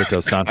 Nuno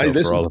Espírito Santo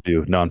Hey, for all of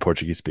you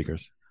non-Portuguese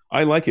speakers.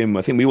 I like him.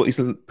 I think he's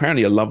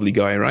apparently a lovely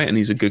guy, right? And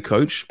he's a good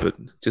coach, but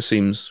just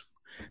seems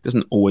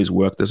doesn't always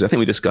work. I think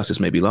we discussed this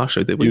maybe last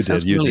show.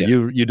 You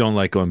did. You don't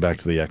like going back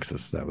to the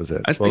X's. That was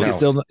it. Well, it's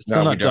still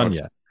not done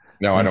yet.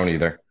 No, I don't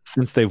either.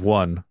 Since they've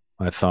won,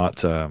 I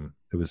thought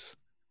it was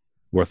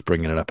worth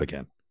bringing it up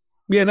again.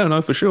 Yeah,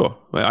 no, for sure.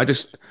 I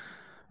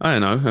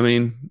don't know. I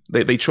mean,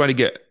 they try to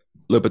get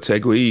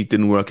Lopetegui,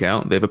 didn't work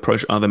out. They've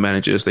approached other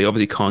managers. They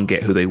obviously can't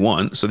get who they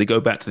want, so they go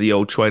back to the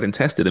old tried and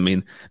tested. I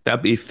mean,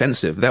 that'd be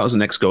offensive. That was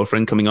an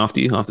ex-girlfriend coming after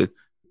you after,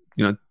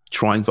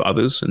 trying for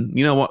others. And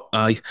you know what?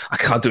 I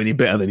can't do any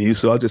better than you,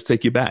 so I'll just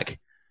take you back.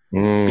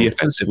 Be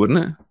offensive, wouldn't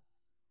it?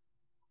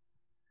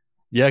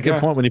 Yeah,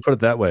 good point when you put it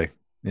that way.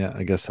 Yeah,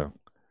 I guess so.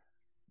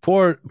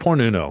 Poor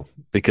Nuno,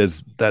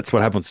 because that's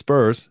what happened with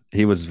Spurs.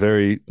 He was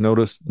very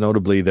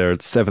notably their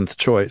 7th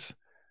choice.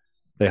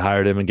 They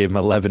hired him and gave him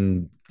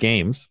 11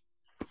 games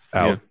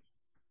out. Yeah.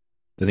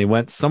 Then he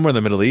went somewhere in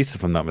the Middle East,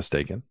 if I'm not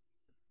mistaken.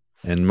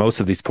 And most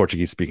of these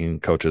Portuguese-speaking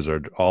coaches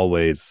are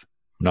always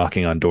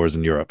knocking on doors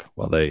in Europe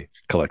while they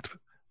collect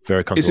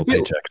very comfortable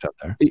paychecks out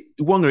there.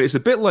 It's a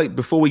bit like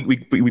before we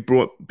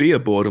brought B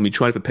aboard and we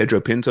tried for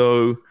Pedro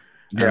Pinto,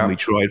 and we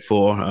tried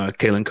for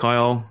Kalen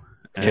Kyle,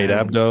 Kate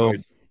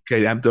Abdo.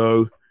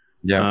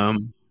 Yeah.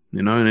 And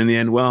in the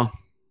end, well,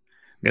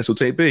 I guess we'll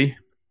take B.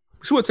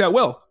 It's worked out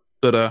well.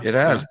 But it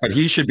has, but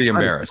he should be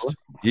embarrassed.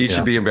 He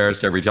should be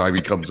embarrassed every time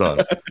he comes on.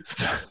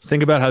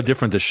 Think about how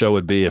different the show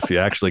would be if you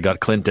actually got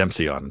Clint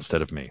Dempsey on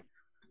instead of me.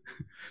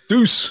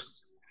 Deuce.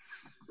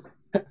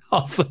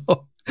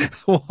 Also,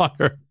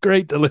 Water,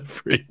 great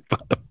delivery, by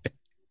the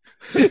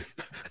way.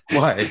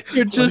 Why?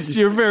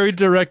 You're very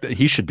direct.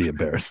 He should be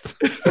embarrassed.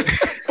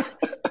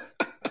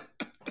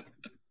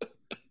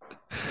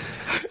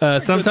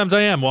 Sometimes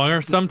I am,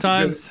 Wonger.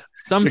 Sometimes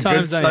I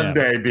am.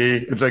 Sunday,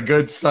 B. It's a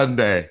good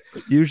Sunday.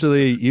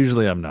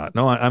 Usually I'm not.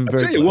 No, I'm very.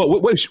 I'll tell you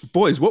what,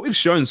 boys, what we've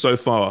shown so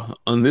far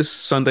on this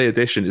Sunday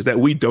edition is that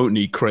we don't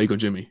need Craig or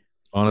Jimmy.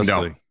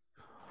 Honestly. No.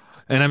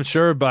 And I'm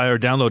sure by our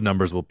download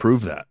numbers will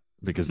prove that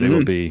because they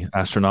will be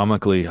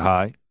astronomically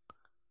high.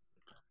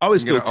 I would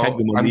still tag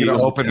them on I'm going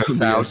to open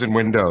 1,000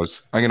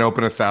 windows. I'm going to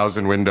open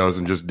 1,000 windows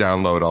and just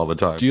download all the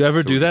time. Do you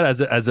ever do that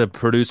as a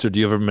producer? Do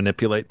you ever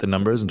manipulate the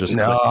numbers and just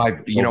no?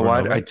 You know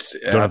what? We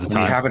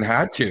haven't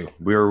had to.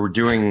 We're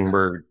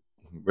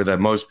the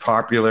most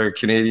popular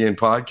Canadian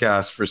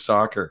podcast for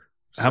soccer.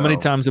 How many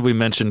times have we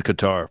mentioned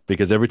Qatar?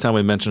 Because every time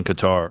we mention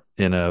Qatar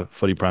in a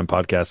Footy Prime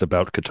podcast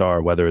about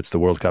Qatar, whether it's the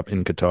World Cup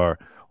in Qatar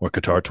or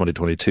Qatar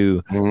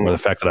 2022, or the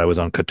fact that I was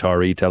on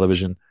Qatari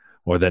television,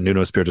 or that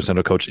Nuno Espírito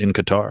Santo coached in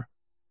Qatar.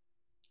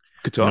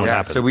 Qatar.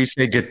 Yeah, so we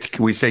say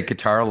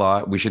Qatar a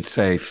lot. We should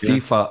say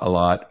FIFA a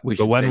lot. We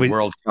should say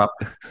World Cup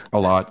a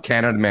lot.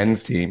 Canada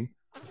men's team.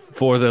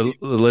 For the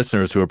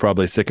listeners who are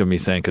probably sick of me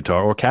saying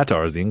Qatar, or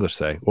Qatar as the English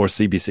say, or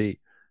CBC,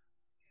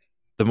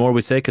 the more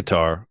we say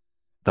Qatar,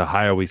 the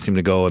higher we seem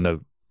to go in the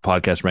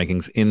podcast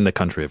rankings in the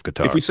country of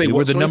Qatar. If we say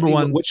we're the number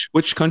one,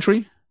 which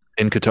country?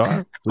 In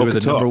Qatar. We were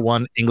the number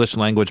one English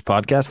language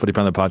podcast, Footy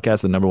Prime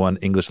podcast, the number one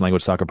English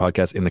language soccer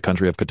podcast in the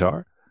country of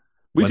Qatar.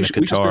 We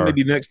should spend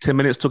maybe the next 10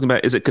 minutes talking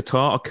about, is it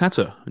Qatar or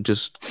Qatar? And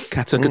just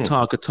Qatar,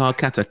 Qatar, Qatar,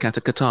 Qatar, Qatar,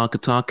 Qatar, Qatar,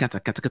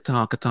 Qatar, Qatar,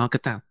 Qatar, Qatar,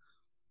 Qatar.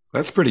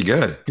 That's pretty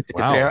good.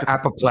 Wow.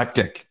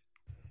 Apoplectic.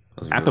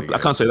 I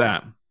can't say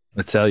that.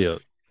 I tell you.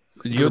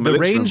 The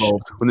range,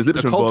 when there's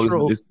lips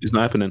involved, is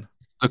not happening.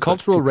 The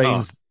cultural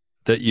range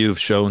that you've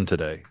shown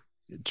today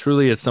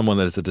truly is someone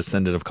that is a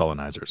descendant of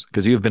colonizers,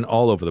 because you've been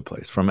all over the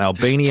place, from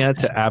Albania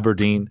to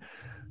Aberdeen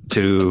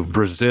to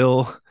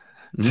Brazil.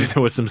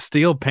 There was some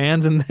steel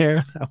pans in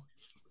there.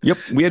 Yep,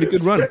 we had a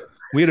good run.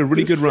 We had a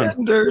really good run.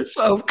 Descenders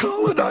of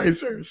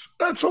colonizers.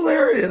 That's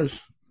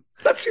hilarious.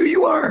 That's who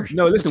you are.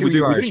 No, listen, we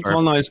didn't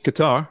colonize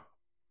Qatar.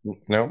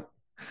 No.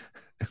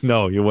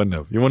 No, you wouldn't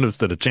have. You wouldn't have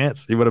stood a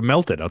chance. You would have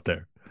melted out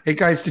there. Hey,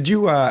 guys, did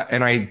you,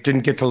 and I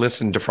didn't get to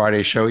listen to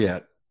Friday's show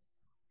yet.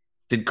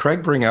 Did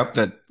Craig bring up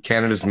that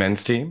Canada's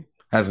men's team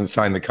hasn't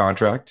signed the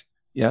contract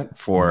yet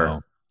for...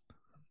 No.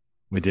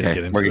 We didn't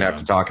get into We're going to have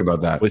to talk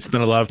about that. We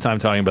spent a lot of time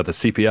talking about the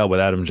CPL with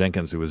Adam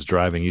Jenkins, who was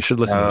driving. You should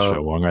listen to the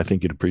show, Wonger. I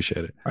think you'd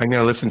appreciate it. I'm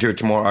going to listen to it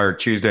tomorrow or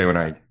Tuesday when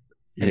I...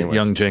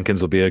 Young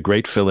Jenkins will be a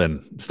great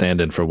fill-in,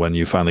 stand-in for when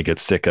you finally get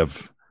sick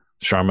of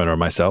Sharman or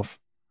myself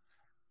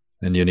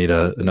and you need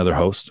another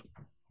host.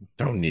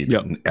 Don't need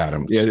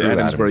Adam. Yeah,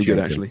 Adam's very good,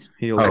 actually.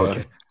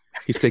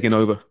 He's taking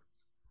over.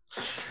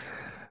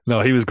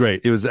 No, he was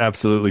great. He was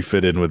absolutely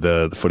fit in with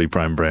the Footy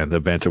Prime brand. The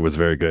banter was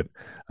very good.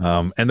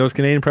 And those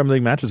Canadian Premier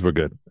League matches were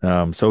good.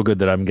 So good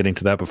that I'm getting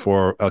to that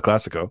before El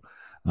Clasico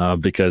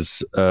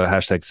because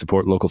hashtag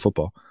support local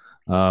football.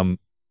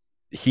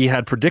 He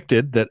had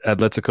predicted that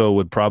Atletico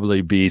would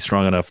probably be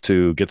strong enough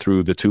to get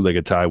through the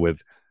two-legged tie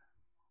with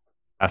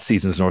last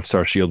season's North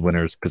Star Shield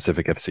winners,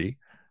 Pacific FC.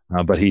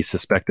 But he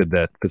suspected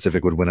that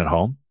Pacific would win at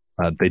home.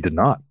 They did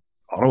not.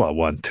 Ottawa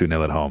won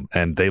 2-0 at home,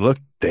 and they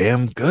looked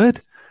damn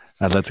good.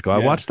 Atletico. I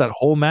watched that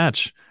whole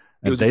match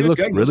And they look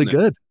really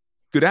good.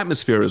 Good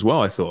atmosphere as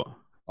well, I thought.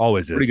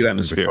 Always is. Pretty good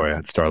atmosphere. Victoria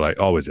at Starlight,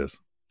 always is.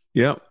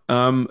 Yeah.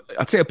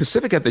 I'd say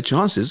Pacific had the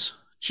chances.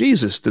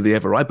 Jesus, did they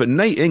ever right? But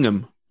Nate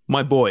Ingham,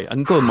 my boy, I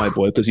can call him my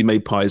boy because he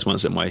made pies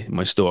once at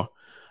my store,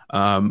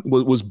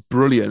 was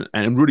brilliant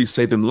and really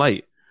saved them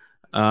late.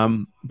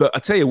 But I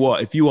tell you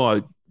what, if you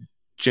are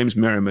James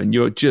Merriman,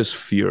 you're just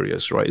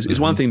furious, right? It's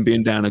one thing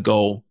being down a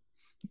goal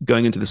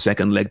going into the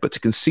second leg, but to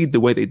concede the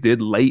way they did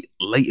late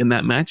in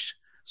that match,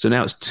 so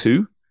now it's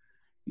 2,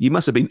 you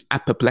must have been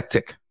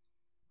apoplectic,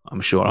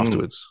 I'm sure,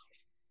 afterwards.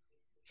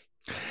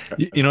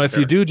 You know, if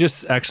you do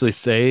just actually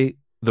say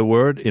the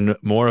word in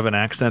more of an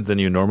accent than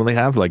you normally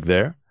have, like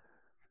there,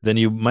 then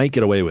you might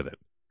get away with it.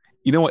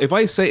 You know what? If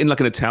I say it in like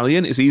an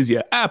Italian, it's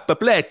easier.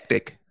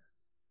 Apoplectic.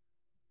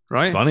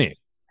 Right? Funny.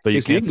 But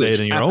you can't say it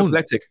in your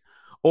apoplectic.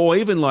 Or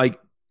even like,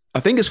 I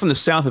think it's from the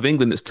south of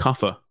England, it's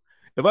tougher.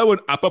 If I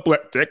went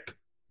apoplectic,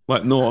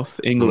 like North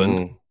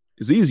England,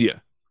 it's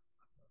easier.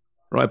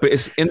 Right? But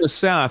it's in the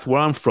south where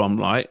I'm from,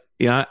 right?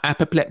 Yeah,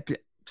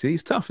 apoplectic. See,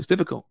 it's tough. It's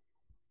difficult.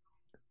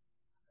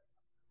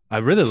 I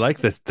really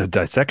like the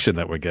dissection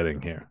that we're getting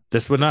here.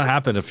 This would not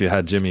happen if you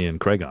had Jimmy and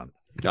Craig on.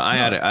 No, I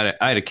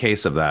had a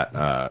case of that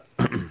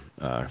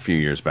a few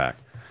years back.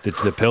 Did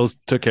the pills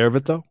took care of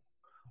it though?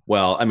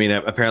 Well, I mean,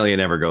 apparently it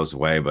never goes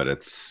away, but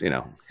it's,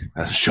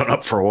 hasn't shown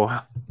up for a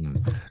while.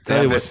 They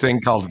have this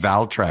thing called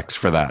Valtrex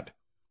for that.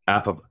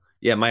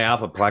 My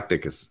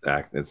apoplectic is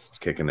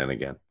kicking in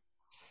again.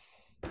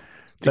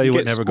 Tell you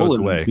what never goes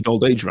away. With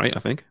old age, right?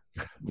 I think.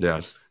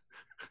 Yes.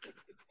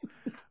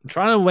 I'm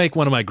trying to make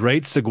one of my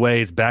great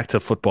segues back to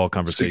football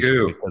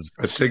conversation.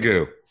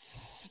 Segu.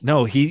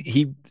 No,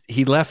 he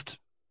left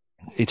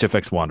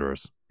HFX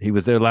Wanderers. He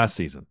was there last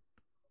season.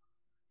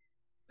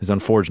 He's on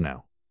Forge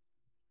now.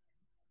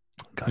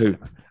 God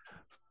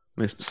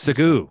Who?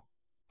 Segu.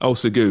 Oh,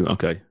 Segu.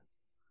 Okay.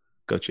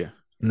 Gotcha.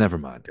 Never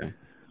mind. Okay.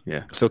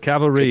 Yeah. So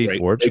Cavalry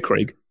Forge. Hey,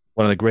 Craig.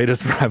 One of the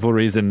greatest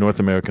rivalries in North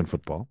American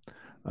football.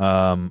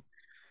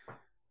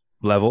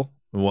 Level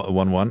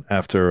 1-1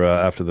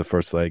 after the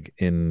first leg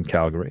in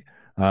Calgary.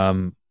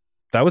 That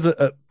was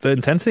the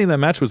intensity in that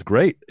match was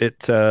great.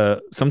 It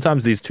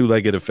sometimes these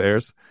two-legged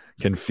affairs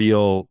can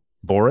feel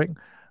boring,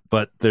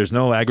 but there's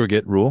no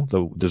aggregate rule.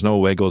 There's no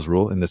away goals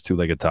rule in this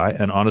two-legged tie.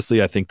 And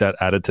honestly, I think that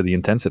added to the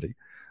intensity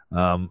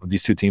of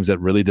these two teams that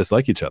really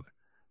dislike each other.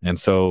 And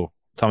so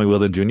Tommy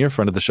Wheeldon Jr.,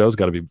 friend of the show, has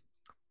got to be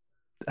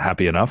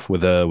happy enough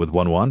with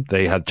 1-1.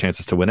 They had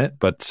chances to win it,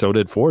 but so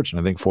did Forge. And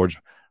I think Forge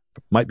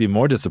might be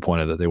more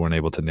disappointed that they weren't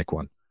able to nick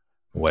one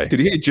away. Did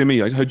you hear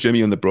Jimmy? I heard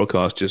Jimmy on the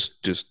broadcast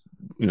just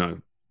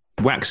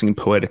waxing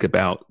poetic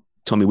about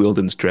Tommy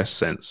Wheeldon's dress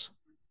sense.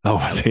 Oh,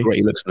 was he? Great,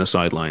 he looks on the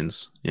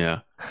sidelines.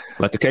 Yeah.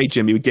 Like, okay,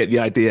 Jimmy, we get the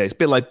idea. It's a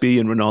bit like B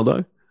and Ronaldo.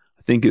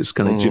 I think it's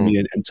kind of Jimmy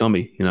and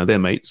Tommy. They're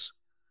mates.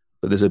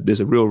 But there's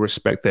a real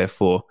respect there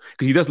for,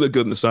 because he does look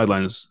good on the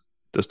sidelines,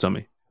 does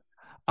Tommy.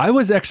 I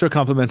was extra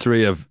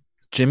complimentary of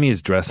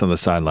Jimmy's dress on the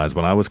sidelines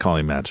when I was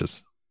calling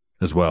matches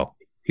as well.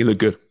 He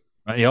looked good.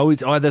 He always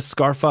had this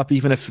scarf up,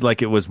 even if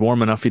like it was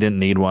warm enough, he didn't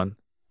need one.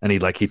 And he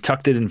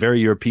tucked it in very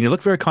European. He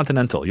looked very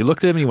continental. You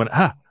looked at him and you went,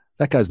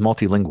 that guy's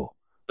multilingual.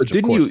 But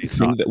didn't you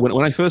think that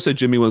when I first said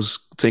Jimmy was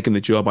taking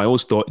the job, I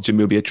always thought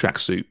Jimmy would be a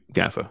tracksuit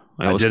gaffer.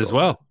 I did as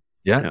well.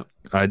 Yeah,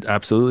 I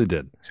absolutely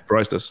did.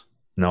 Surprised us.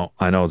 No,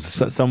 I know.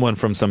 Someone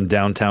from some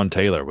downtown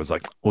tailor was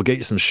like, we'll get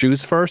you some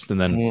shoes first,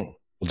 and then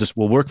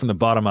we'll work from the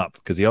bottom up,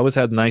 because he always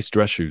had nice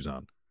dress shoes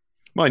on.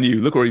 Mind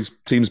you, look where his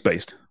team's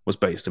was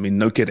based. I mean,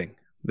 no kidding.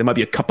 There might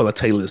be a couple of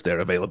tailors there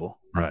available.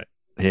 Right.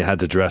 He had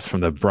to dress from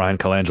the Brian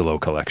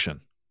Colangelo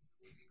collection,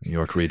 New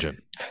York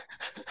region.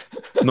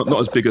 not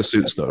as big as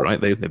suits, though,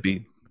 right? They'd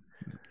be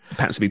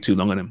pants would be too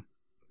long on him.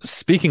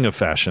 Speaking of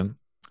fashion,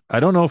 I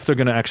don't know if they're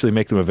going to actually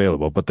make them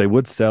available, but they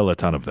would sell a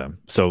ton of them.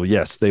 So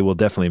yes, they will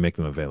definitely make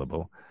them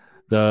available.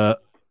 The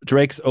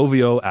Drake's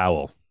OVO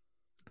owl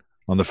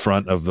on the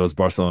front of those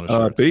Barcelona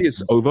shirts. B,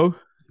 it's Ovo.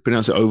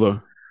 Pronounce it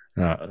Ovo.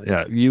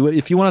 Yeah.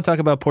 If you want to talk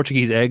about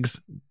Portuguese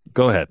eggs,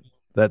 go ahead.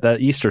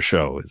 That Easter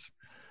show is.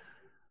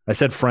 I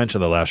said French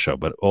in the last show,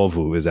 but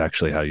ovo is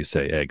actually how you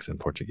say eggs in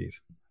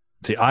Portuguese.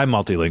 See, I'm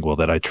multilingual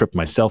that I trip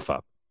myself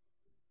up.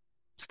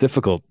 It's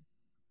difficult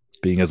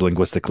being as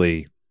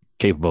linguistically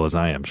capable as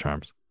I am,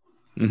 Charms.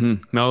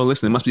 Mm-hmm. No,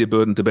 listen, it must be a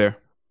burden to bear.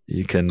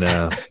 You can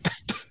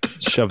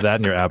shove that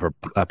in your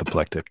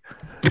apoplectic.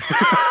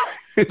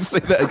 Say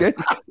that again.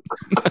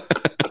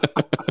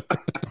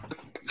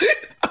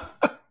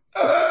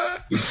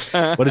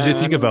 What did you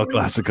think about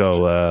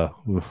Clasico?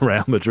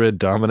 Real Madrid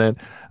dominant,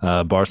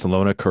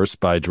 Barcelona cursed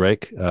by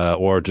Drake,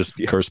 or just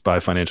cursed by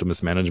financial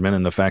mismanagement,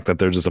 and the fact that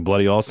they're just a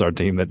bloody all-star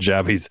team that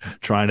Xavi's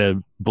trying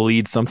to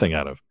bleed something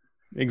out of.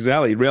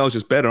 Exactly. Real's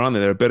just better, aren't they?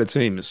 They're a better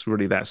team. It's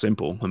really that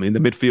simple. I mean, the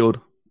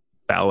midfield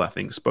battle, I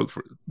think, spoke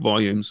for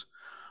volumes.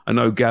 I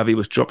know Gavi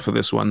was dropped for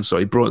this one, so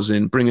he brought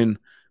in.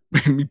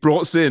 He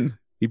brought in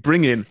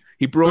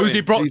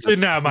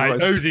now,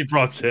 mate? Who's he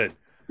brought in?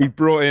 He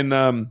brought in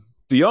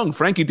De Jong,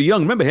 Frankie De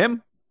Jong. Remember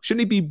him?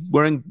 Shouldn't he be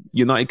wearing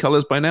United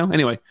colours by now?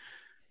 Anyway,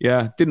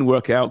 yeah, didn't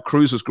work out.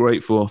 Cruz was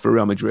great for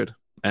Real Madrid.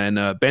 And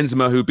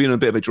Benzema, who'd been in a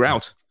bit of a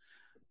drought,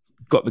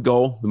 got the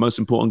goal, the most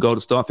important goal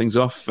to start things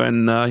off,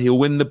 and he'll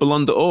win the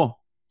Ballon d'Or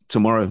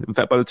tomorrow. In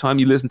fact, by the time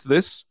you listen to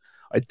this,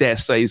 I dare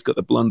say he's got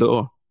the Ballon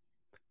d'Or.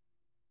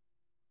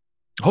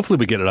 Hopefully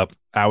we get it up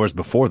hours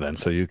before then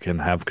so you can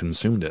have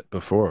consumed it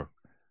before.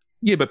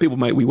 Yeah, but people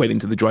might be waiting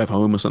to the drive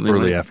home or something.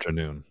 Early like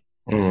afternoon.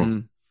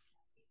 Mm.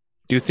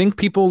 Do you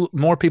think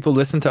more people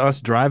listen to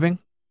us driving?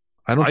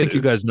 I don't think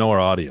you guys know our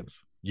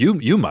audience.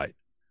 You might.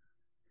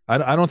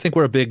 I don't think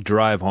we're a big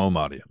drive home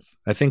audience.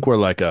 I think we're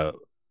like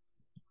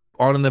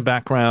on in the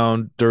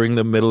background during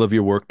the middle of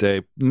your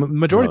workday.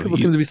 Majority of people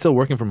seem to be still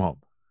working from home.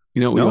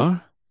 You know what we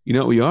are? You know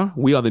what we are?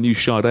 We are the new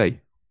Sade.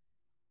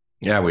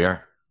 Yeah, we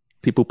are.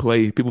 People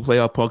play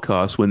our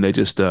podcast when they're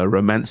just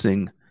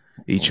romancing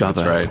each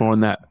other, right. pouring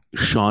that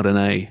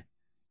Chardonnay.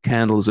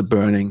 Candles are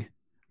burning,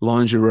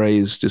 lingerie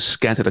is just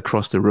scattered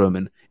across the room,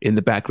 and in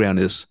the background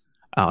is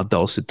our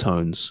dulcet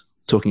tones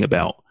talking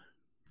about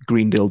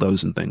green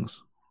dildos and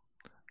things.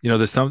 You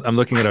know, I'm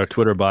looking at our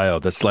Twitter bio,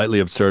 the slightly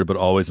absurd but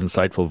always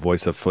insightful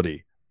voice of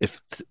footy. If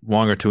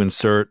Wonger to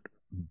insert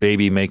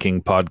baby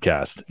making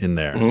podcast in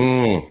there,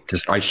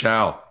 I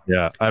shall.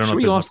 Yeah, I don't know.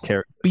 If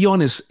there's be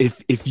honest,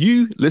 if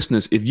you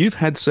listeners, if you've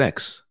had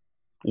sex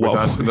with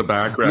us in the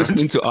background,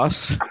 listening to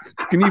us,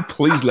 can you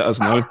please let us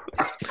know?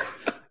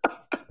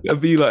 That'd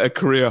be like a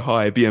career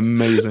high. It'd be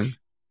amazing.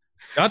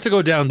 Not to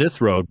go down this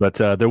road, but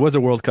there was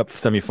a World Cup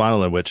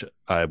semifinal in which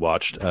I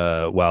watched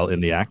while in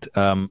the act.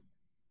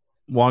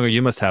 Wonger,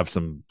 you must have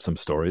some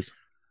stories.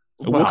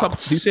 World Cup?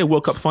 Did you say a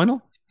World Cup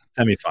final?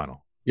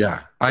 Semifinal.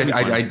 Yeah,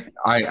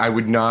 I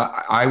would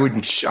not. I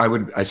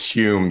would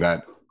assume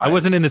that I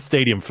wasn't in the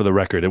stadium, for the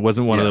record. It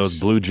wasn't one of those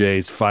Blue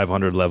Jays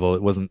 500 level.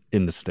 It wasn't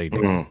in the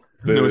stadium.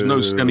 There was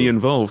no semi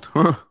involved.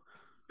 Huh?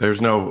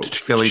 There's no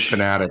Philly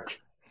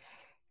fanatic.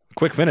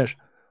 Quick finish.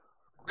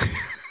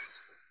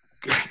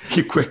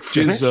 You quick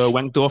finish. Is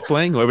Wankdorf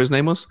playing, whoever his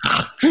name was?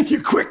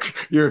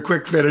 You're a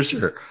quick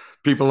finisher.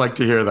 People like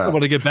to hear that. I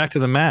want to get back to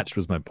the match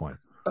was my point.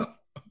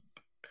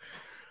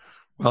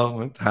 Well,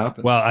 what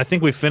happened? Well, I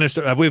think we finished.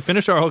 Have we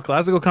finished our whole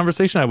classical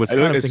conversation? I was.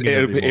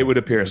 It would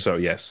appear so.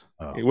 Yes.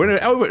 We're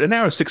an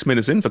hour 6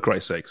 minutes in, for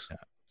Christ's sakes. Yeah.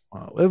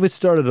 Well, we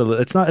started.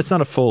 It's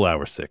not a full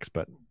hour 6,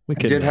 but we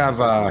can.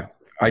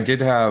 I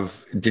did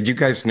have. Did you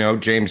guys know,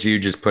 James? You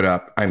just put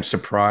up. I'm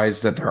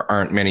surprised that there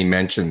aren't many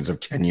mentions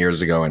of 10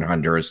 years ago in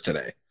Honduras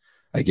today.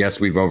 I guess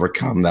we've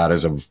overcome that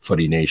as a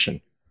footy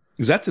nation.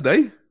 Is that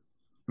today?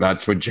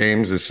 That's what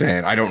James is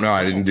saying. I don't know.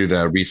 I didn't do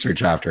the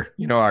research after.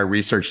 You know, our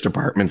research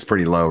department's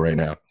pretty low right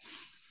now.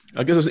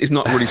 I guess it's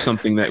not really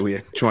something that we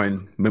try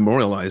and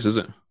memorialize, is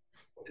it?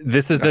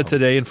 This is the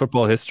today in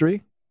football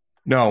history?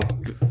 No.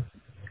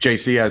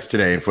 JC has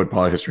today in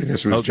football history.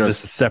 This was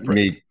just separate.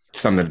 Me,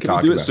 something to talk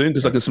about. Do it soon,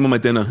 because I can some of my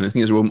dinner, and I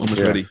think it's almost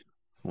ready.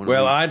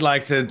 Well, I'd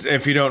like to,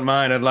 if you don't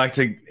mind, I'd like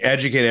to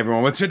educate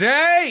everyone with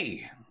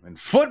today in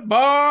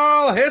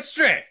football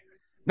history.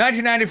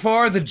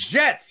 1994,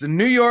 the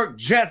New York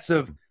Jets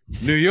of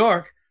New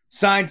York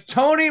signed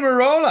Tony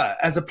Marola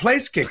as a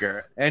place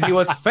kicker, and he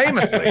was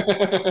famously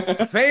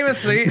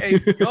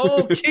a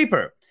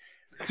goalkeeper.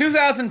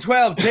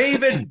 2012,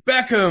 David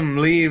Beckham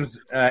leaves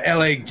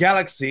LA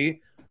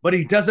Galaxy, but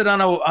he does it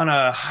on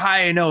a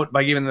high note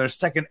by giving their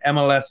second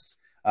MLS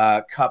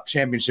Cup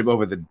championship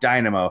over the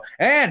Dynamo.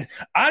 And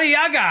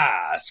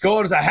Arriaga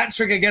scores a hat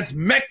trick against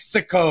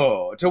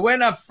Mexico to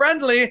win a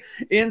friendly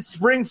in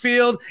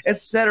Springfield,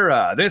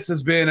 etc. This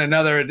has been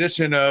another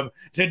edition of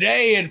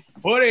Today in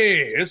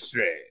Footy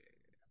History.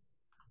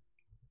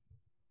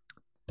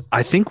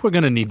 I think we're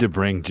going to need to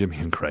bring Jimmy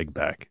and Craig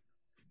back.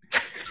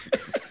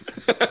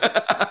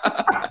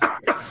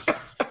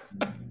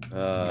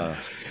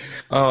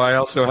 I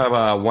also have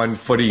a one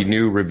footy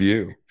new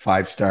review,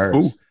 5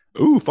 stars.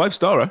 Ooh,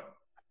 5-star.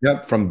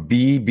 Yep, from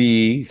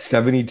BB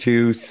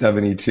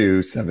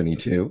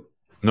 727272.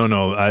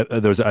 No, I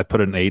put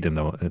an 8 in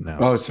now.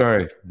 Oh,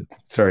 sorry,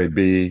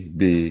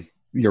 B.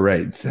 You're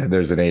right.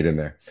 There's an 8 in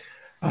there.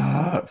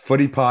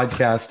 Footy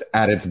podcast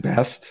at its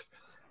best.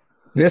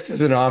 This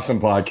is an awesome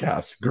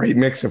podcast. Great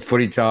mix of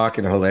footy talk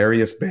and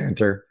hilarious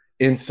banter.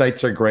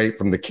 Insights are great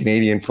from the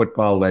Canadian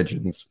football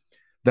legends.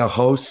 The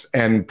hosts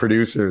and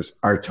producers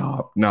are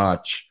top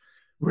notch.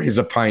 Raise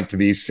a pint to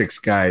these 6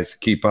 guys.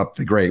 Keep up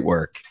the great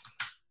work.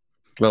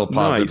 Little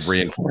positive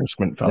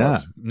reinforcement,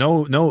 fellas.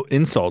 Yeah. No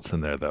insults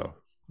in there, though.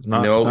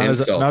 Not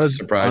insults. Not as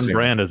surprising. on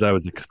brand as I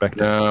was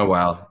expecting. No,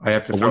 well, I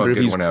have to throw a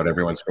good one out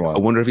every once in a while. I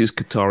wonder if he's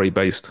Qatari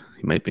based.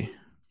 He might be.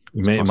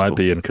 It might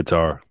be in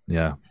Qatar.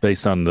 Yeah,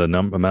 based on the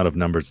amount of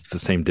numbers, it's the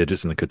same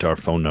digits in the Qatar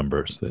phone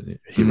numbers that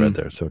he read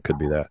there, so it could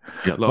be that.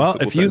 Yeah, well,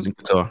 if you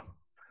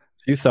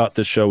thought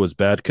this show was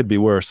bad, could be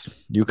worse.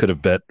 You could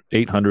have bet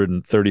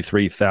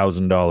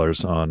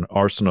 $833,000 on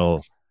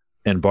Arsenal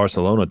and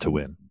Barcelona to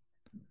win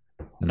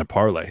in a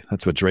parlay.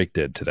 That's what Drake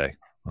did today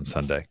on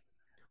Sunday.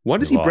 Why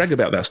does he brag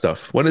about that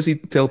stuff? Why does he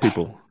tell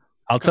people?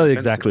 I'll tell you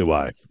exactly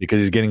why.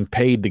 Because he's getting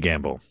paid to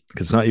gamble.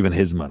 Because it's not even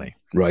his money.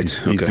 Right.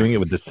 He's doing it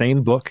with the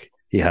same book.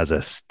 He has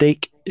a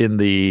stake in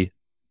the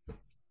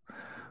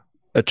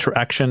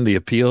attraction, the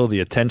appeal, the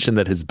attention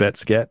that his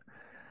bets get.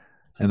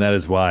 And that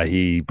is why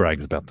he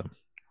brags about them.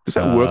 Does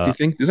that work, do you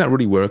think? Does that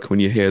really work when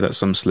you hear that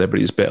some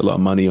celebrities bet a lot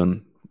of money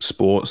on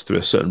sports through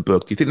a certain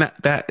book? Do you think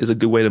that is a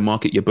good way to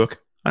market your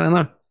book? I don't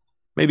know.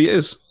 Maybe it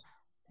is.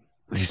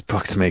 These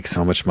books make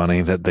so much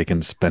money that they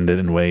can spend it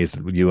in ways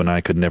that you and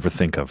I could never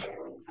think of.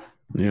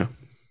 Yeah.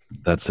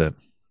 That's it.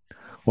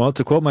 Well,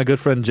 to quote my good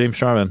friend James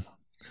Sharman,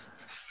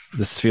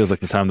 this feels like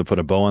the time to put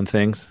a bow on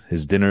things.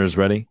 His dinner is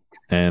ready.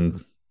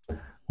 And,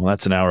 well,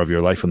 that's an hour of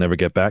your life we'll never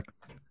get back.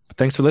 But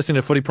thanks for listening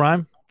to Footy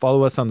Prime.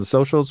 Follow us on the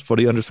socials,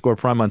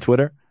 Footy_Prime on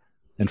Twitter,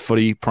 and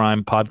Footy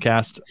Prime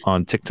Podcast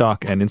on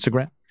TikTok and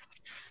Instagram.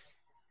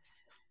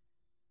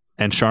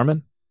 And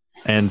Sharman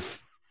and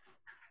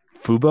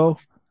Fubo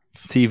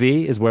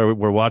TV is where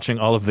we're watching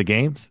all of the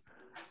games.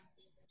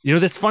 You know,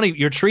 that's funny.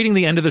 You're treating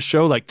the end of the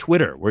show like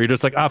Twitter, where you're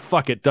just like,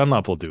 fuck it,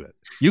 Dunlop will do it.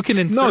 You can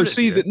insert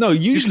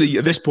usually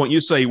at this point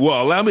you say,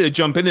 well, allow me to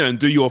jump in there and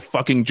do your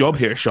fucking job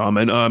here,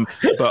 Sharman.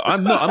 But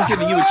I'm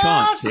giving you a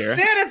chance here.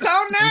 Shit, it's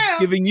on now. I'm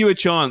giving you a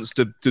chance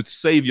to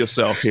save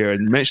yourself here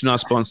and mention our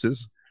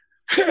sponsors.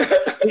 See,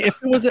 if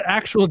there was an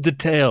actual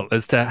detail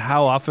as to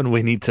how often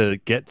we need to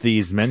get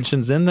these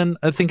mentions in, then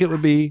I think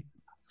we'd be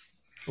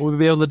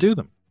able to do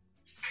them.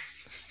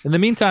 In the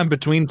meantime,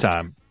 between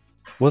time,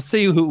 we'll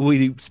see who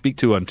we speak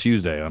to on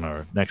Tuesday on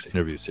our next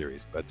interview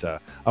series. But I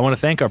want to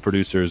thank our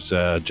producers,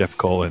 Jeff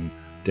Cole and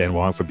Dan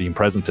Wong, for being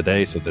present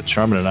today so that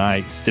Sharman and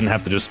I didn't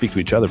have to just speak to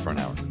each other for an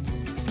hour.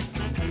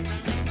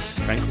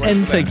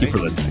 Thank you for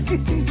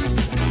listening.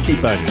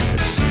 Keep on your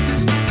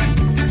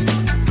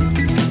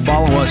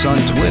Follow us on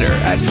Twitter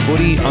at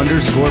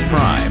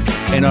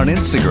 @footy_prime and on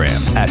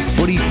Instagram at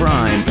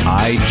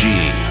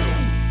 @footyprimeig.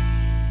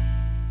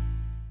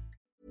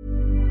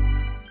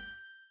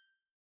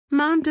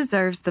 Mom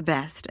deserves the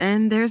best,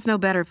 and there's no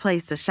better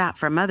place to shop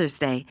for Mother's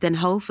Day than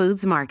Whole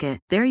Foods Market.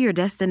 They're your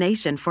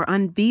destination for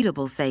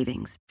unbeatable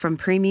savings, from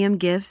premium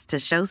gifts to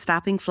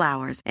show-stopping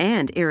flowers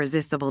and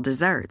irresistible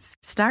desserts.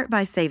 Start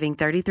by saving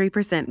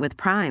 33% with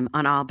Prime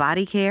on all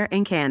body care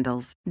and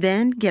candles.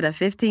 Then get a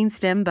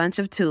 15-stem bunch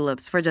of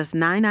tulips for just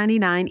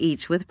 $9.99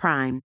 each with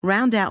Prime.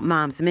 Round out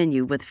Mom's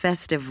menu with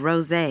festive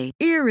rosé,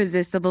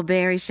 irresistible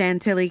berry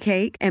chantilly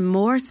cake, and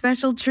more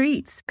special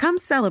treats. Come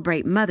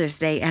celebrate Mother's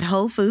Day at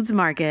Whole Foods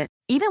Market.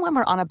 Even when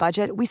we're on a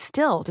budget, we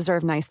still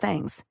deserve nice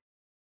things.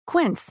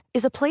 Quince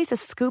is a place to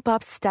scoop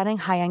up stunning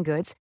high-end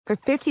goods for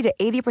 50 to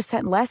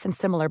 80% less than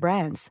similar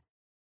brands.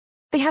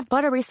 They have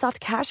buttery soft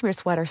cashmere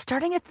sweaters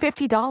starting at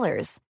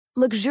 $50,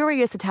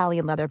 luxurious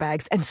Italian leather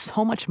bags, and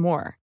so much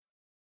more.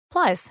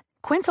 Plus,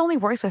 Quince only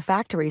works with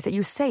factories that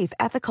use safe,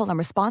 ethical, and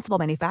responsible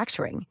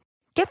manufacturing.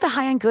 Get the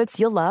high-end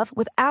goods you'll love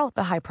without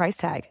the high price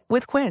tag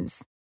with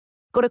Quince.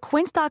 Go to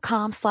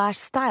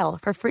quince.com/style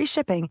for free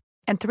shipping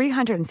and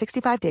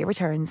 365-day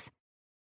returns.